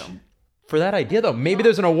 And true. for that idea, though, maybe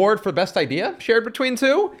there's an award for best idea shared between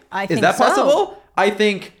two. I Is think that so. possible? I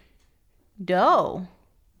think Do.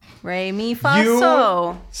 Re, mi, fa, you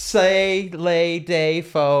so. say lay day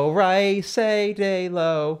fo, right say day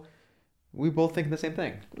low. We both think the same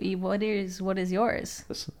thing. What is yours?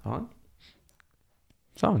 This song.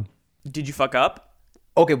 Did you fuck up?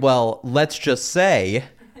 Okay, well, let's just say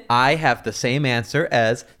I have the same answer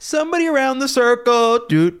as somebody around the circle.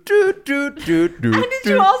 Do, do, do, do, do. And did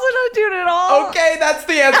you also not do it at all? Okay, that's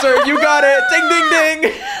the answer. You got it. Ding, ding, ding.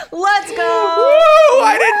 Let's go. Woo!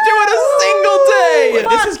 I didn't do it a single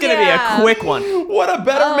day. This is going to be yeah. a quick one. What a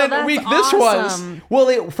betterment that's week this was. awesome. Well,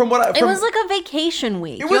 It was like a vacation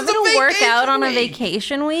week. It You was want me a to work vacation out on a week.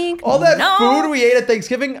 vacation week? all that No. food we ate at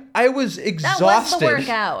Thanksgiving, I was That exhausted. was the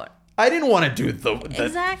workout. I didn't want to do the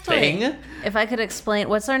Exactly. thing. If I could explain,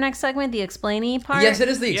 what's our next segment? The explainy part? Yes, it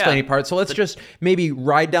is the explaining part. So let's just maybe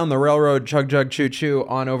ride down the railroad, chug, chug, choo, choo,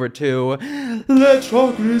 on over to Let's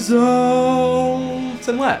Talk Results.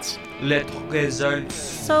 And let's. Les results.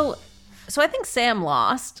 So I think Sam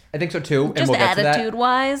lost. I think so too. And Just we'll get to that.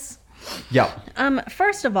 attitude-wise. Yeah.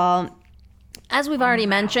 First of all, as we've already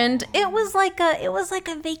mentioned, it was like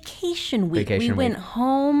a vacation week. Vacation we week. went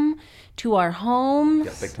home to our home.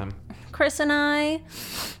 Yeah, big time. Chris and I,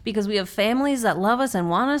 because we have families that love us and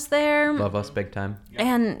want us there. Love us big time.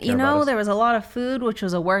 And, you Care about know, us. there was a lot of food, which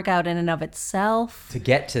was a workout in and of itself. To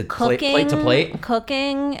get to Cooking, plate to plate.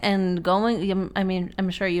 Cooking and going. I mean,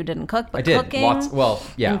 I'm sure you didn't cook, but I did. cooking. Lots. Well,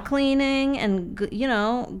 yeah. And cleaning and,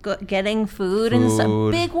 getting food and stuff.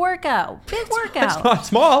 Food. Big workout. Big workout. It's not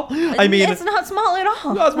small. I mean, it's not small at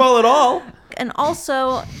all. not small at all. And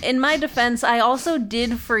also, in my defense, I also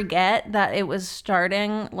did forget that it was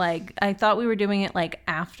starting, like, I thought we were doing it, like,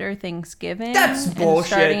 after Thanksgiving. That's and bullshit.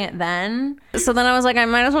 starting it then. So then I was like, I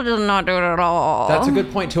might as well just not do it at all. That's a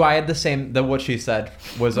good point too. I had the same. What she said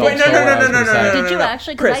was also Wait, no, what I was gonna say. Did you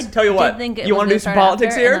actually? 'Cause Chris, I tell you did what. think it You was wanna gonna do some start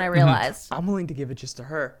politics after, here? And then I realized. I'm willing to give it just to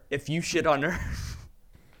her. If you shit on her.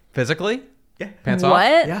 Physically? Yeah. Pants off?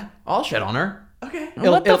 What? Yeah. I'll shit on her. Okay.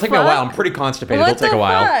 It'll What the take me a while. fuck? I'm pretty constipated. What It'll take the a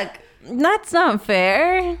while. fuck? That's not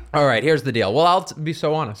fair. All right, here's the deal. Well, I'll be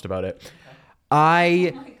so honest about it.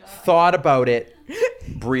 I thought about it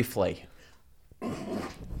briefly.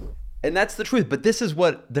 And that's the truth. But this is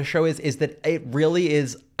what the show is that it really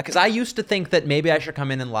is. Because I used to think that maybe I should come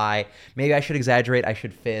in and lie. Maybe I should exaggerate. I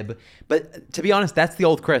should fib. But to be honest, that's the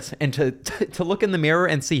old Chris. And to look in the mirror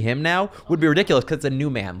and see him now would be ridiculous because it's a new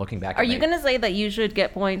man looking back Are at me. you going to say that you should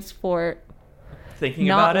get points for Thinking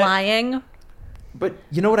not about it. lying? But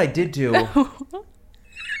you know what I did do?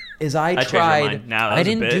 Is I changed my tried. mind. Now, that I was a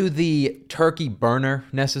didn't bit. do the turkey burner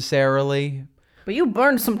necessarily. But you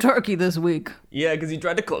burned some turkey this week. Yeah, because he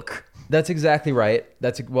tried to cook. That's exactly right.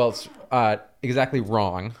 That's it's exactly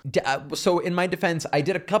wrong. So in my defense, I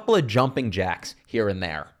did a couple of jumping jacks here and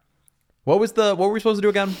there. What were we supposed to do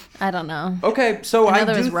again? I don't know. Okay, so I know I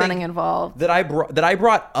there do was running think involved. that I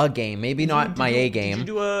brought a game, maybe not my A game. Did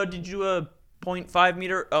you do a 0.5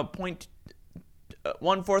 meter,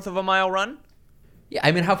 1/4 of a mile run? Yeah,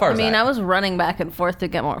 I mean, how far is that? I was running back and forth to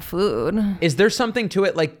get more food. Is there something to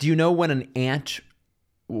it? Like, do you know when an ant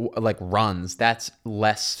runs? That's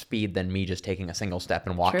less speed than me just taking a single step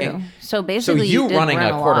and walking. True. So So basically, you did running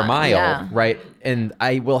run a quarter lot. mile, Yeah. right? And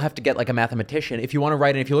I will have to get like a mathematician. If you want to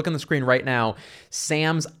write in, if you look on the screen right now,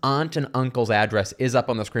 Sam's aunt and uncle's address is up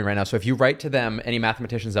on the screen right now. So if you write to them, any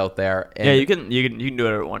mathematicians out there, and Yeah, you can do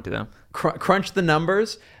whatever you want to them. crunch the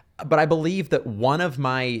numbers. But I believe that one of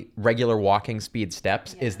my regular walking speed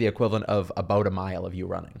steps is the equivalent of about a mile of you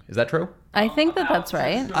running. Is that true? I think that's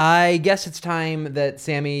right. I guess it's time that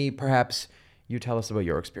Sammy, perhaps you tell us about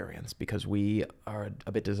your experience because we are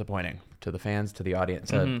a bit disappointing to the fans, to the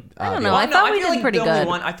audience. I don't know. I thought we feel did like pretty the only good.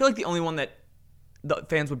 one- I feel like the only one that the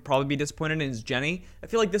fans would probably be disappointed in is Jenny. I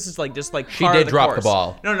feel like this is like just like She part did of the drop course. the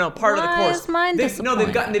ball. No, part of the Why course. is mine They've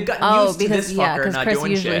gotten Oh, used to because- this yeah, fucker 'cause not Chris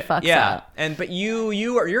doing usually shit. fucks yeah, up. but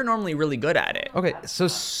you're normally really good at it. Okay, so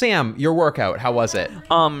Sam, your workout, how was it?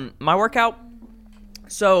 My workout.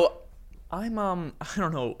 So I'm I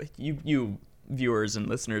don't know, you viewers and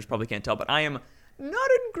listeners probably can't tell, but I am not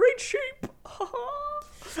in great shape.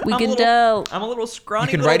 We I'm can a little- tell. I'm a little scrawny.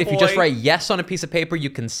 You can little write, if you just boy. write yes on a piece of paper, you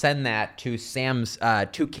can send that to Sam's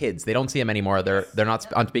 2 kids. They don't see him anymore. They're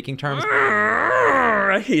not on speaking terms.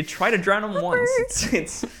 He tried to drown him once.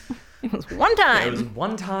 It's It was one time. It was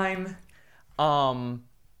one time.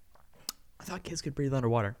 I thought kids could breathe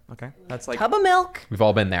underwater. Okay, that's like. Tub of milk. We've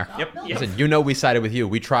all been there. Yep. Listen, we sided with you.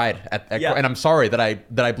 We tried Yeah. and I'm sorry that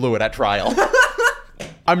I blew it at trial.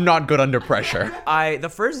 I'm not good under pressure. The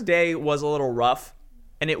first day was a little rough,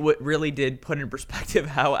 and it really did put in perspective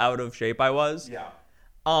how out of shape I was. Yeah.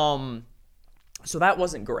 So that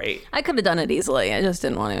wasn't great. I could have done it easily. I just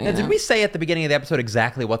didn't want to. Now, did we say at the beginning of the episode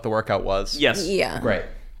exactly what the workout was? Yes. Yeah. Great.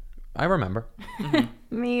 I remember.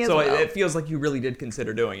 Me as So well. it feels like you really did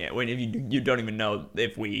consider doing it when if you don't even know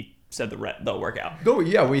if we said the workout. Oh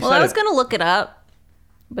yeah, we Well, I was gonna look it up,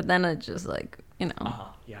 but then it just like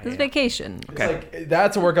Yeah. it's vacation. Okay. Like,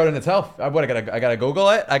 that's a workout in itself. I gotta Google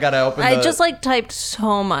it. I gotta open. I just like typed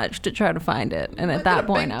so much to try to find it, and at that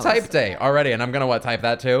point I was type day already, and I'm gonna type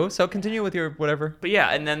that too. So continue with your whatever. But yeah,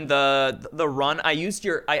 and then the run, I used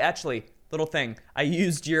your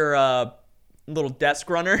little desk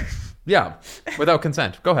runner. Yeah, without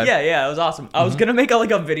consent. Go ahead. Yeah, it was awesome. I was gonna make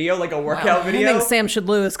a video, like a workout I video. think Sam should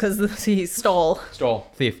lose because he stole. Stole,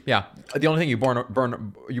 thief. Yeah. The only thing you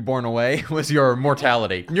born away was your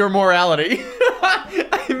mortality, your morality.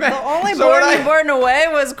 I meant, The only so what born born away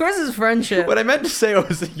was Chris's friendship. What I meant to say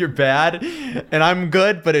was that you're bad, and I'm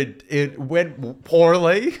good, but it went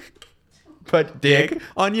poorly. But dig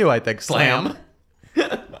on you, I think. Slam.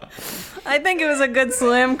 I think it was a good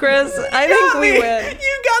slam, Chris. I think we win.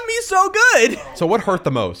 You got me so good. So what hurt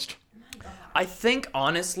the most? I think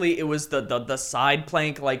honestly, it was the side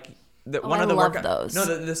plank, like one I of the love workout. those. No,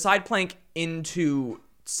 the side plank into.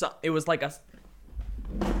 It was like a.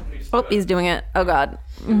 Oh, he's doing it. Oh God.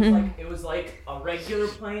 It was like a regular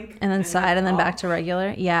plank. And then side, and then back to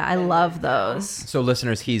regular. Yeah, I love those. So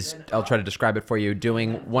listeners, I'll try to describe it for you,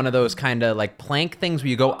 doing one of those kind of like plank things where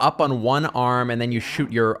you go up on one arm and then you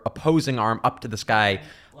shoot your opposing arm up to the sky.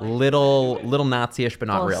 Little Nazi-ish, but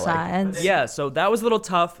not Both really. sides. Yeah, so that was a little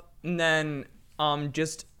tough. And then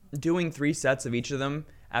just doing 3 sets of each of them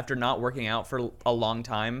after not working out for a long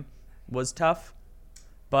time was tough.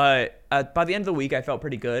 But by the end of the week, I felt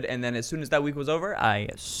pretty good. And then as soon as that week was over, I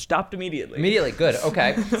stopped immediately. Immediately, good.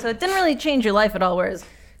 Okay. So it didn't really change your life at all, whereas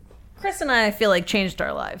Chris and I feel like changed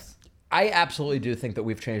our lives. I absolutely do think that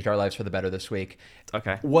we've changed our lives for the better this week.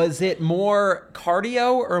 Okay. Was it more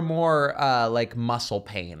cardio or more like muscle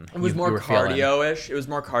pain? It was more cardio-ish. It was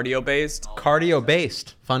more cardio-based. Cardio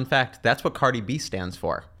based. Fun fact, that's what Cardi B stands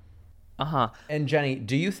for. Uh-huh. And Jenny,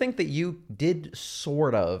 do you think that you did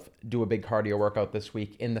sort of do a big cardio workout this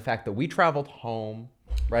week in the fact that we traveled home,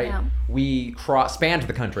 right? Yeah. We spanned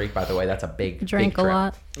the country, by the way. That's a big Drank big a trip.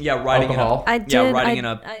 lot. Yeah, riding Alcohol? I in a, yeah, did- riding I- in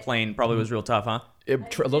a I- plane probably was real tough, huh? A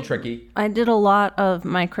little tricky. I did a lot of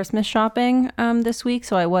my Christmas shopping this week,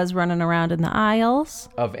 so I was running around in the aisles.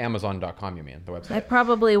 Of Amazon.com, you mean, the I website.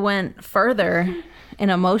 probably went further in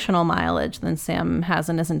emotional mileage than Sam has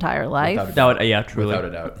in his entire life. Yeah, truly. Without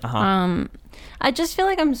a doubt. I just feel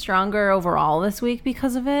like I'm stronger overall this week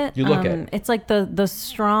because of it. You look it. It's like the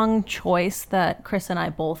strong choice that Chris and I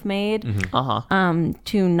both made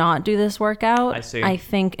to not do this workout. I see. I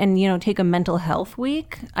think, and take a mental health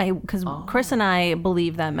week. Because Chris and I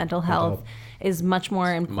believe that mental health is much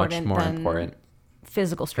more important Much more than important.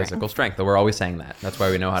 physical strength. Physical strength. Though we're always saying that. That's why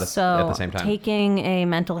we know how to So at the same time. taking a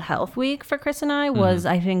mental health week for Chris and I was,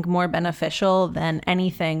 I think, more beneficial than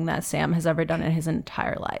anything that Sam has ever done in his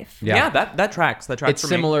entire life. Yeah, that tracks. That tracks It's for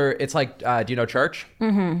similar. It's like, do you know church?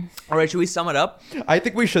 me. All right, should we sum it up? I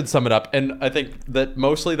think we should sum it up, and I think that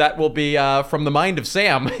mostly that will be from the mind of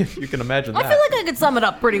Sam, if you can imagine that. I feel like I could sum it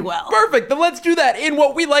up pretty well. Perfect. Then let's do that in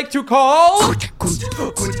what we like to call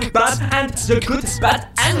Bad and the good, bad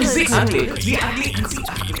and the ugly. The ugly and the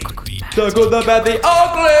ugly. the good, the bad, the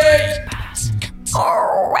ugly.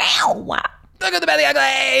 The good, the bad, the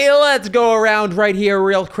ugly. Let's go around right here,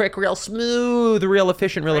 real quick, real smooth, real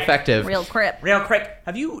efficient, real effective. Real crip. Real quick,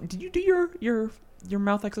 did you do your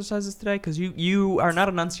mouth exercises today? Because you are not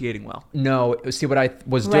enunciating well. No, see what I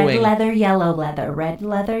was Red doing. leather, yellow leather, red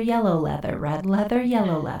leather, yellow leather, red leather,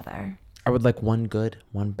 yellow leather. I would like one good,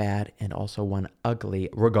 one bad, and also one ugly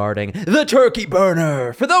regarding the turkey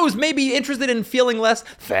burner. For those maybe interested in feeling less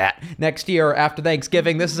fat next year after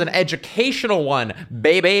Thanksgiving, this is an educational one,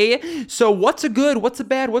 baby. So what's a good, what's a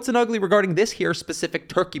bad, what's an ugly regarding this here specific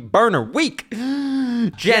turkey burner week?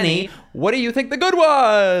 Jenny, what do you think the good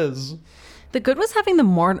was? The good was having the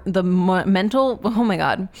mental. Oh my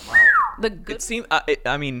god. The good. It seemed.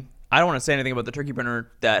 I mean, I don't want to say anything about the turkey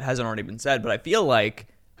burner that hasn't already been said, but I feel like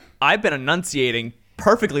I've been enunciating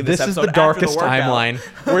perfectly this This is episode. the darkest after the workout. timeline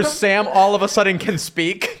where Sam all of a sudden can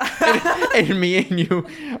speak, and me and you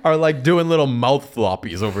are like doing little mouth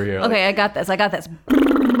floppies over here. Okay, I got this.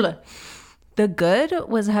 The good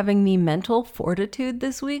was having the mental fortitude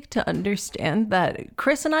this week to understand that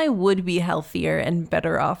Chris and I would be healthier and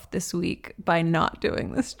better off this week by not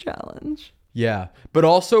doing this challenge. Yeah, but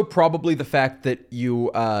also probably the fact that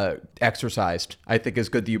you exercised, I think, is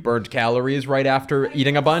good. That you burned calories right after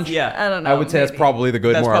eating a bunch. Yeah. I don't know. I would say that's probably the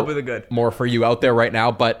good. That's probably the good. More for you out there right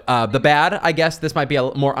now. But the bad, I guess, this might be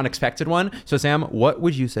a more unexpected one. So Sam, what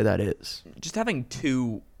would you say that is? Just having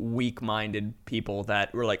two weak-minded people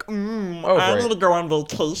that were like, Oh, I great. need to go on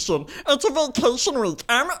vacation. It's a vacation week.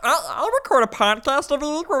 I record a podcast every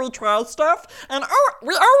week where we try stuff. And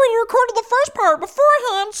we already recorded the first part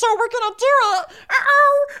beforehand, so we're gonna do it.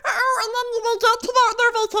 And then they get to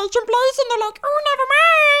their vacation place and they're like, oh, never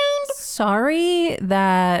mind. Sorry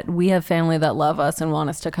that we have family that love us and want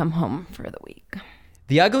us to come home for the week.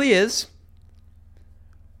 The ugly is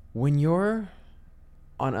when you're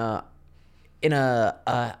on in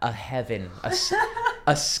a heaven,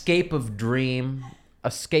 escape of dream,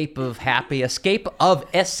 escape of happy, escape,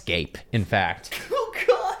 in fact. oh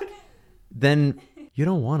God. Then you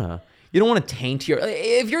don't wanna taint your,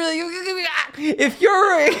 if you're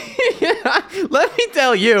let me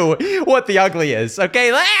tell you what the ugly is,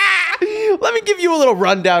 okay? Let me give you a little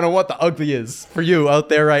rundown on what the ugly is for you out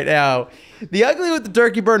there right now. The ugly with the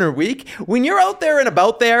turkey burner week, when you're out there and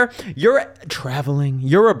about there, you're traveling,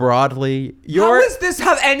 you're abroadly, How does this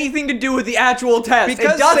have anything to do with the actual test?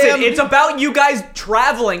 Because it doesn't. Sam- It's about you guys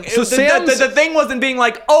traveling. So The thing wasn't being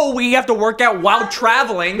like, oh, we have to work out while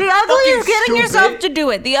traveling. The ugly Fucking is getting stupid. yourself to do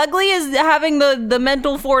it. The ugly is having the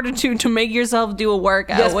mental fortitude to make yourself do a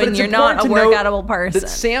workout Yes, but when it's you're not a important to note workoutable person. That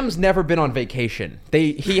Sam's never been on vacation.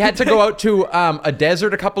 He had to go out to a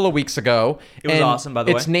desert a couple of weeks ago. It was awesome, by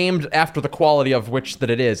the way. It's named after the quality of which that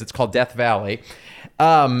it is. It's called Death Valley.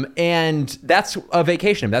 And that's a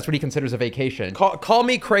vacation. That's what he considers a vacation. Call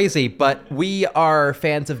me crazy, but we are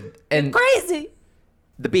fans of Crazy.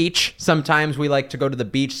 the beach. Sometimes we like to go to the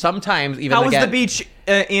beach. Sometimes even How was again, the beach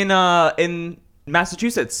in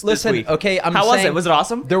Massachusetts Listen, this week? okay, How was it? Was it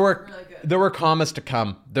awesome? There were commas to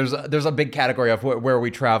come. There's a big category of where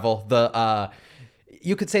we travel.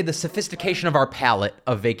 You could say the sophistication of our palate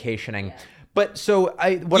of vacationing. But so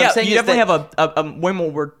I'm saying you is definitely that, have a way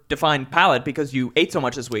more defined palate because you ate so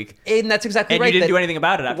much this week. and that's exactly And right. you didn't that do anything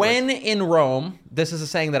about it afterwards. When in Rome, this is a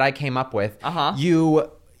saying that I came up with. Uh-huh.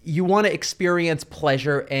 You want to experience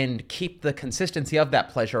pleasure and keep the consistency of that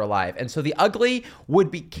pleasure alive. And so the ugly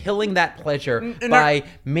would be killing that pleasure by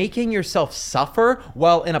making yourself suffer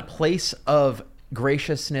while in a place of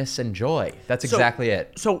graciousness and joy. That's exactly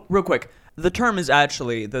it. So real quick, the term is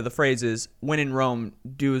actually the phrase is when in Rome,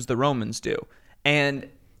 do as the Romans do. And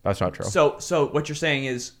That's not true. so what you're saying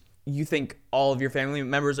is you think all of your family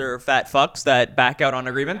members are fat fucks that back out on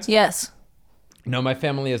agreements? Yes. No, my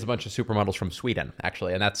family is a bunch of supermodels from Sweden,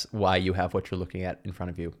 actually, and that's why you have what you're looking at in front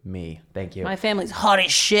of you. Me. Thank you. My family's hot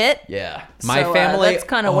as shit. Yeah. So, My family. that's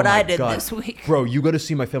kinda what my I did this week. Bro, you got to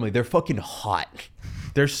see my family. They're fucking hot.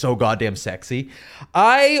 They're so goddamn sexy.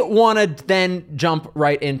 I want to then jump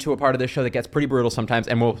right into a part of this show that gets pretty brutal sometimes,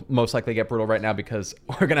 and will most likely get brutal right now because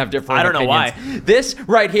we're going to have different I don't know why. This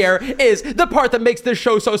right here is the part that makes this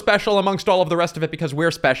show so special amongst all of the rest of it because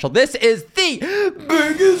we're special. This is the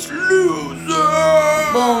Biggest Loser.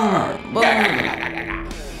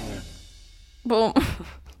 Boom.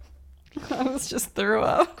 I was just threw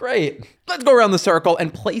up. Great. Let's go around the circle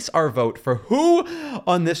and place our vote for who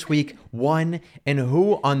on this week won and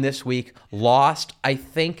who on this week lost. I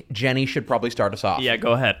think Jenny should probably start us off. Yeah,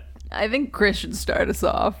 go ahead. I think Chris should start us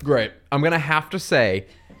off. Great. I'm going to have to say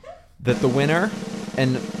that the winner,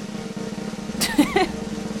 and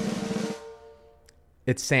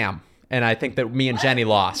it's Sam. And I think that me and Jenny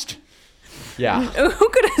lost. Yeah. Who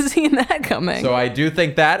could have seen that coming? So I do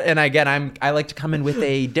think that, and again, I like to come in with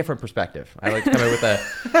a different perspective. I like to come in with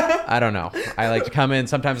I don't know. I like to come in.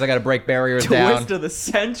 Sometimes I got to break barriers down. Twist of the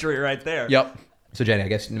century right there. Yep. So Jenny, I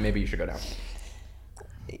guess maybe you should go down.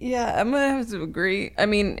 Yeah, I'm gonna have to agree. I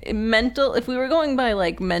mean, if we were going by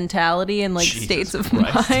like mentality and like states of mind,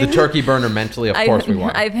 The turkey burner mentally, of course we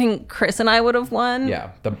won. I think Chris and I would have won. Yeah,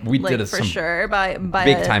 we like, did for some sure by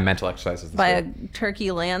big time mental exercises. by a turkey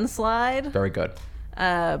landslide. Very good.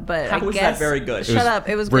 But How I was guess, that very good? Shut up!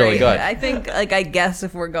 It was really great. good. I think, I guess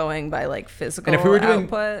if we're going by like physical And if we were doing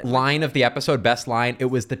output, line of the episode, best line, it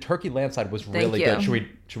was the turkey landslide was really you. good.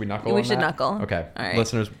 Should we knuckle? We on should that? knuckle. Okay, All right.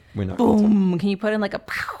 listeners, we knuckle. boom. Can you put in like a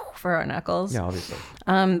pow for our knuckles? Yeah, obviously.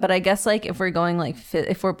 But I guess like if we're going like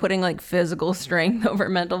if we're putting like physical strength over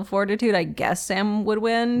mental fortitude, I guess Sam would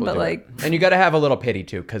win. We'll but do like it. And you got to have a little pity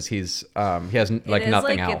too, because he has like it is,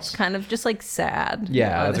 nothing like, else. It's kind of just like sad.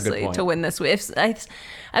 Yeah, that's a good honestly, point. to win this week.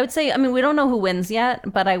 I would say, I mean, we don't know who wins yet,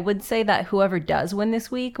 but I would say that whoever does win this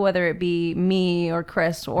week, whether it be me or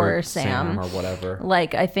Chris or Sam or whatever.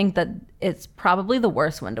 like I think that it's probably the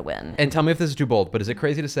worst one to win. And tell me if this is too bold, but is it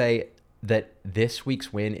crazy to say that this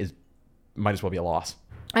week's win might as well be a loss?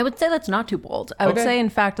 I would say that's not too bold. I would Okay. say, in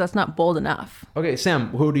fact, that's not bold enough. Okay, Sam,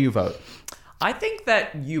 who do you vote? I think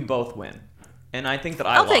that you both win. And I think that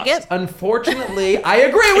I I'll lost. take it. Unfortunately, I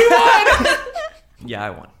agree. We won. Yeah,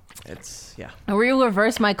 I won. It's, yeah. We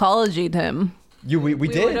reverse mycology, Tim. We did.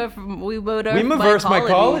 We would have We reversed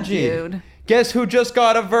mycology. dude. Guess who just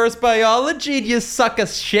got a verse biology? You suck a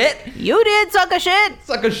shit. You did suck a shit.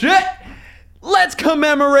 Suck a shit. Let's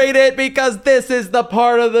commemorate it because this is the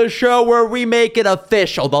part of the show where we make it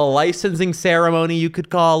official. The licensing ceremony, you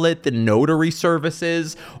could call it, the notary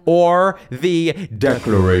services, or the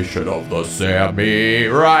declaration of the Sammy.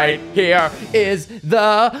 Right here is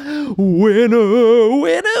the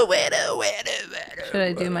winner. Should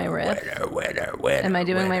I do my riff? Winner. Am I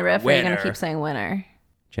doing my riff, or are you going to keep saying winner?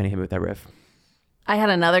 Jenny, hit me with that riff. I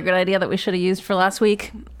had another good idea that we should have used for last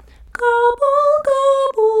week. Gobble,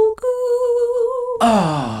 gobble, goo.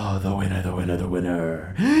 Oh, the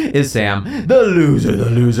winner is Sam. The loser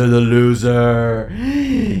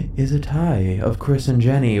is a tie of Chris and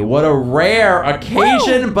Jenny. What a rare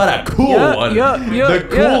occasion, but a cool one. The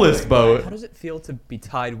coolest boat. How does it feel to be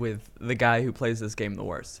tied with the guy who plays this game the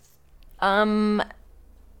worst?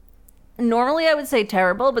 Normally I would say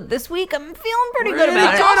terrible, but this week I'm feeling pretty good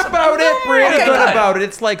about it. Pretty good about it.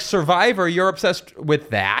 It's like Survivor. You're obsessed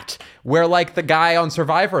with that. Where like the guy on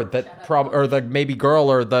Survivor that or the maybe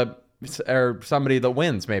girl or somebody that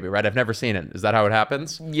wins maybe, right? I've never seen it. Is that how it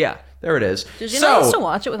happens? Yeah. There it is. Did you know I used to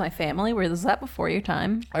watch it with my family? Was that before your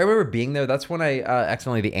time? I remember being there. That's when I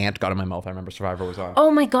accidentally the ant got in my mouth. I remember Survivor was on. Oh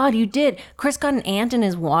my God, you did. Chris got an ant in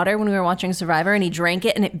his water when we were watching Survivor, and he drank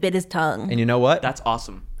it, and it bit his tongue. And you know what? That's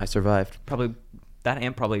awesome. I survived. Probably, that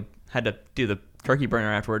ant probably had to do the turkey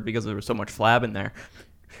burner afterward because there was so much flab in there.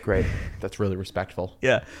 Great. That's really respectful.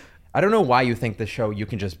 Yeah. I don't know why you think the show you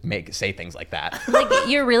can just say things like that. Like,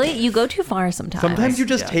 you go too far sometimes. Sometimes you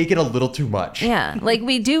just take it a little too much. Yeah, like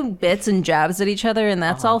we do bits and jabs at each other, and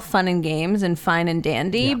that's all fun and games and fine and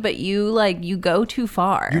dandy. But you go too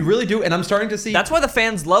far. You really do, and I'm starting to see. That's why the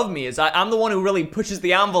fans love me, is I'm the one who really pushes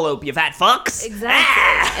the envelope, you fat fucks.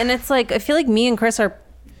 Exactly. And it's like, I feel like me and Chris are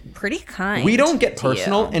pretty kind. We don't get to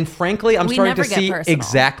personal, you. and frankly, I'm We starting to never get see personal.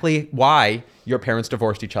 exactly why your parents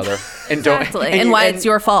divorced each other, and Exactly. don't, And why it's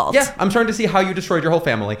your fault. Yeah, I'm starting to see how you destroyed your whole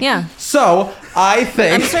family. Yeah. So I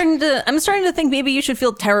think I'm starting to think maybe you should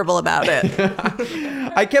feel terrible about it.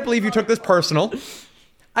 I can't believe you took this personal.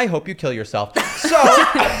 I hope you kill yourself. So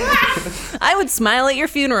I would smile at your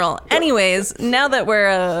funeral. Anyways, now that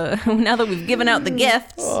we've given out the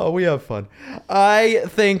gifts. Oh, we have fun. I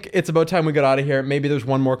think it's about time we got out of here. Maybe there's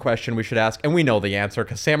one more question we should ask, and we know the answer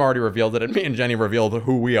because Sam already revealed it, and me and Jenny revealed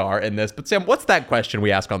who we are in this. But Sam, what's that question we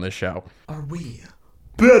ask on this show? Are we?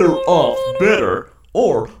 Better off better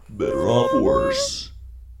or better off worse?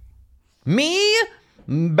 Me?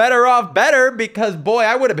 Better off better because, boy,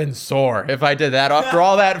 I would have been sore if I did that after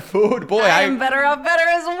all that food. Boy, I'm better off better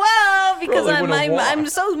as well because Probably would've I'm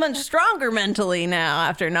walked. so much stronger mentally now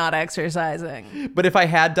after not exercising. But if I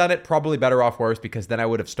had done it, probably better off worse because then I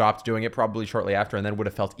would have stopped doing it probably shortly after and then would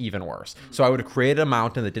have felt even worse. So I would have created a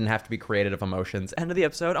mountain that didn't have to be created of emotions. End of the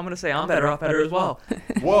episode, I'm going to say I'm better off better as well.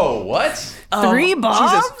 Whoa, what? 3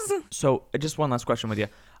 bobs? Jesus. So, just one last question with you.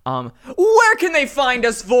 Where can they find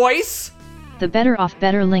us, voice? The Better Off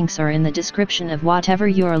Better links are in the description of whatever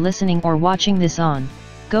you are listening or watching this on.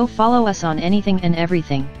 Go follow us on anything and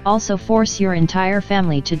everything. Also force your entire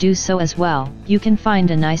family to do so as well. You can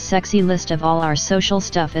find a nice sexy list of all our social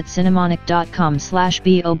stuff at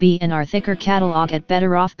cinemonic.com/bob and our thicker catalog at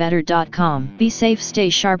betteroffbetter.com. Be safe,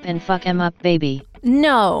 stay sharp, and fuck 'em up, baby.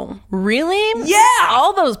 No. Really? Yeah!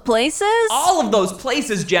 All those places? All of those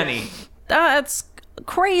places, Jenny. That's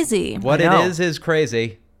crazy. What I it know. is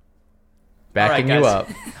crazy. Backing you up.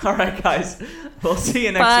 All right, guys. We'll see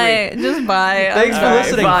you next Bye. week. Just bye. Thanks for Bye.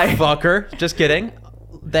 listening, Bye. fucker. Just kidding.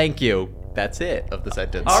 Thank you. That's it of the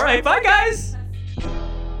sentence. All right, bye, guys.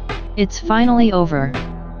 It's finally over.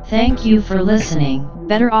 Thank you for listening.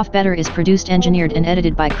 Better Off Better is produced, engineered, and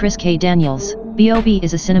edited by Chris K. Daniels. B.O.B.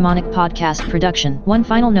 is a Cinemonic podcast production. One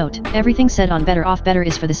final note, everything said on Better Off Better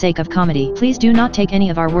is for the sake of comedy. Please do not take any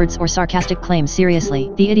of our words or sarcastic claims seriously.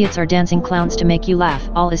 The idiots are dancing clowns to make you laugh.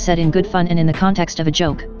 All is said in good fun and in the context of a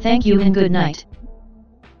joke. Thank you and good night.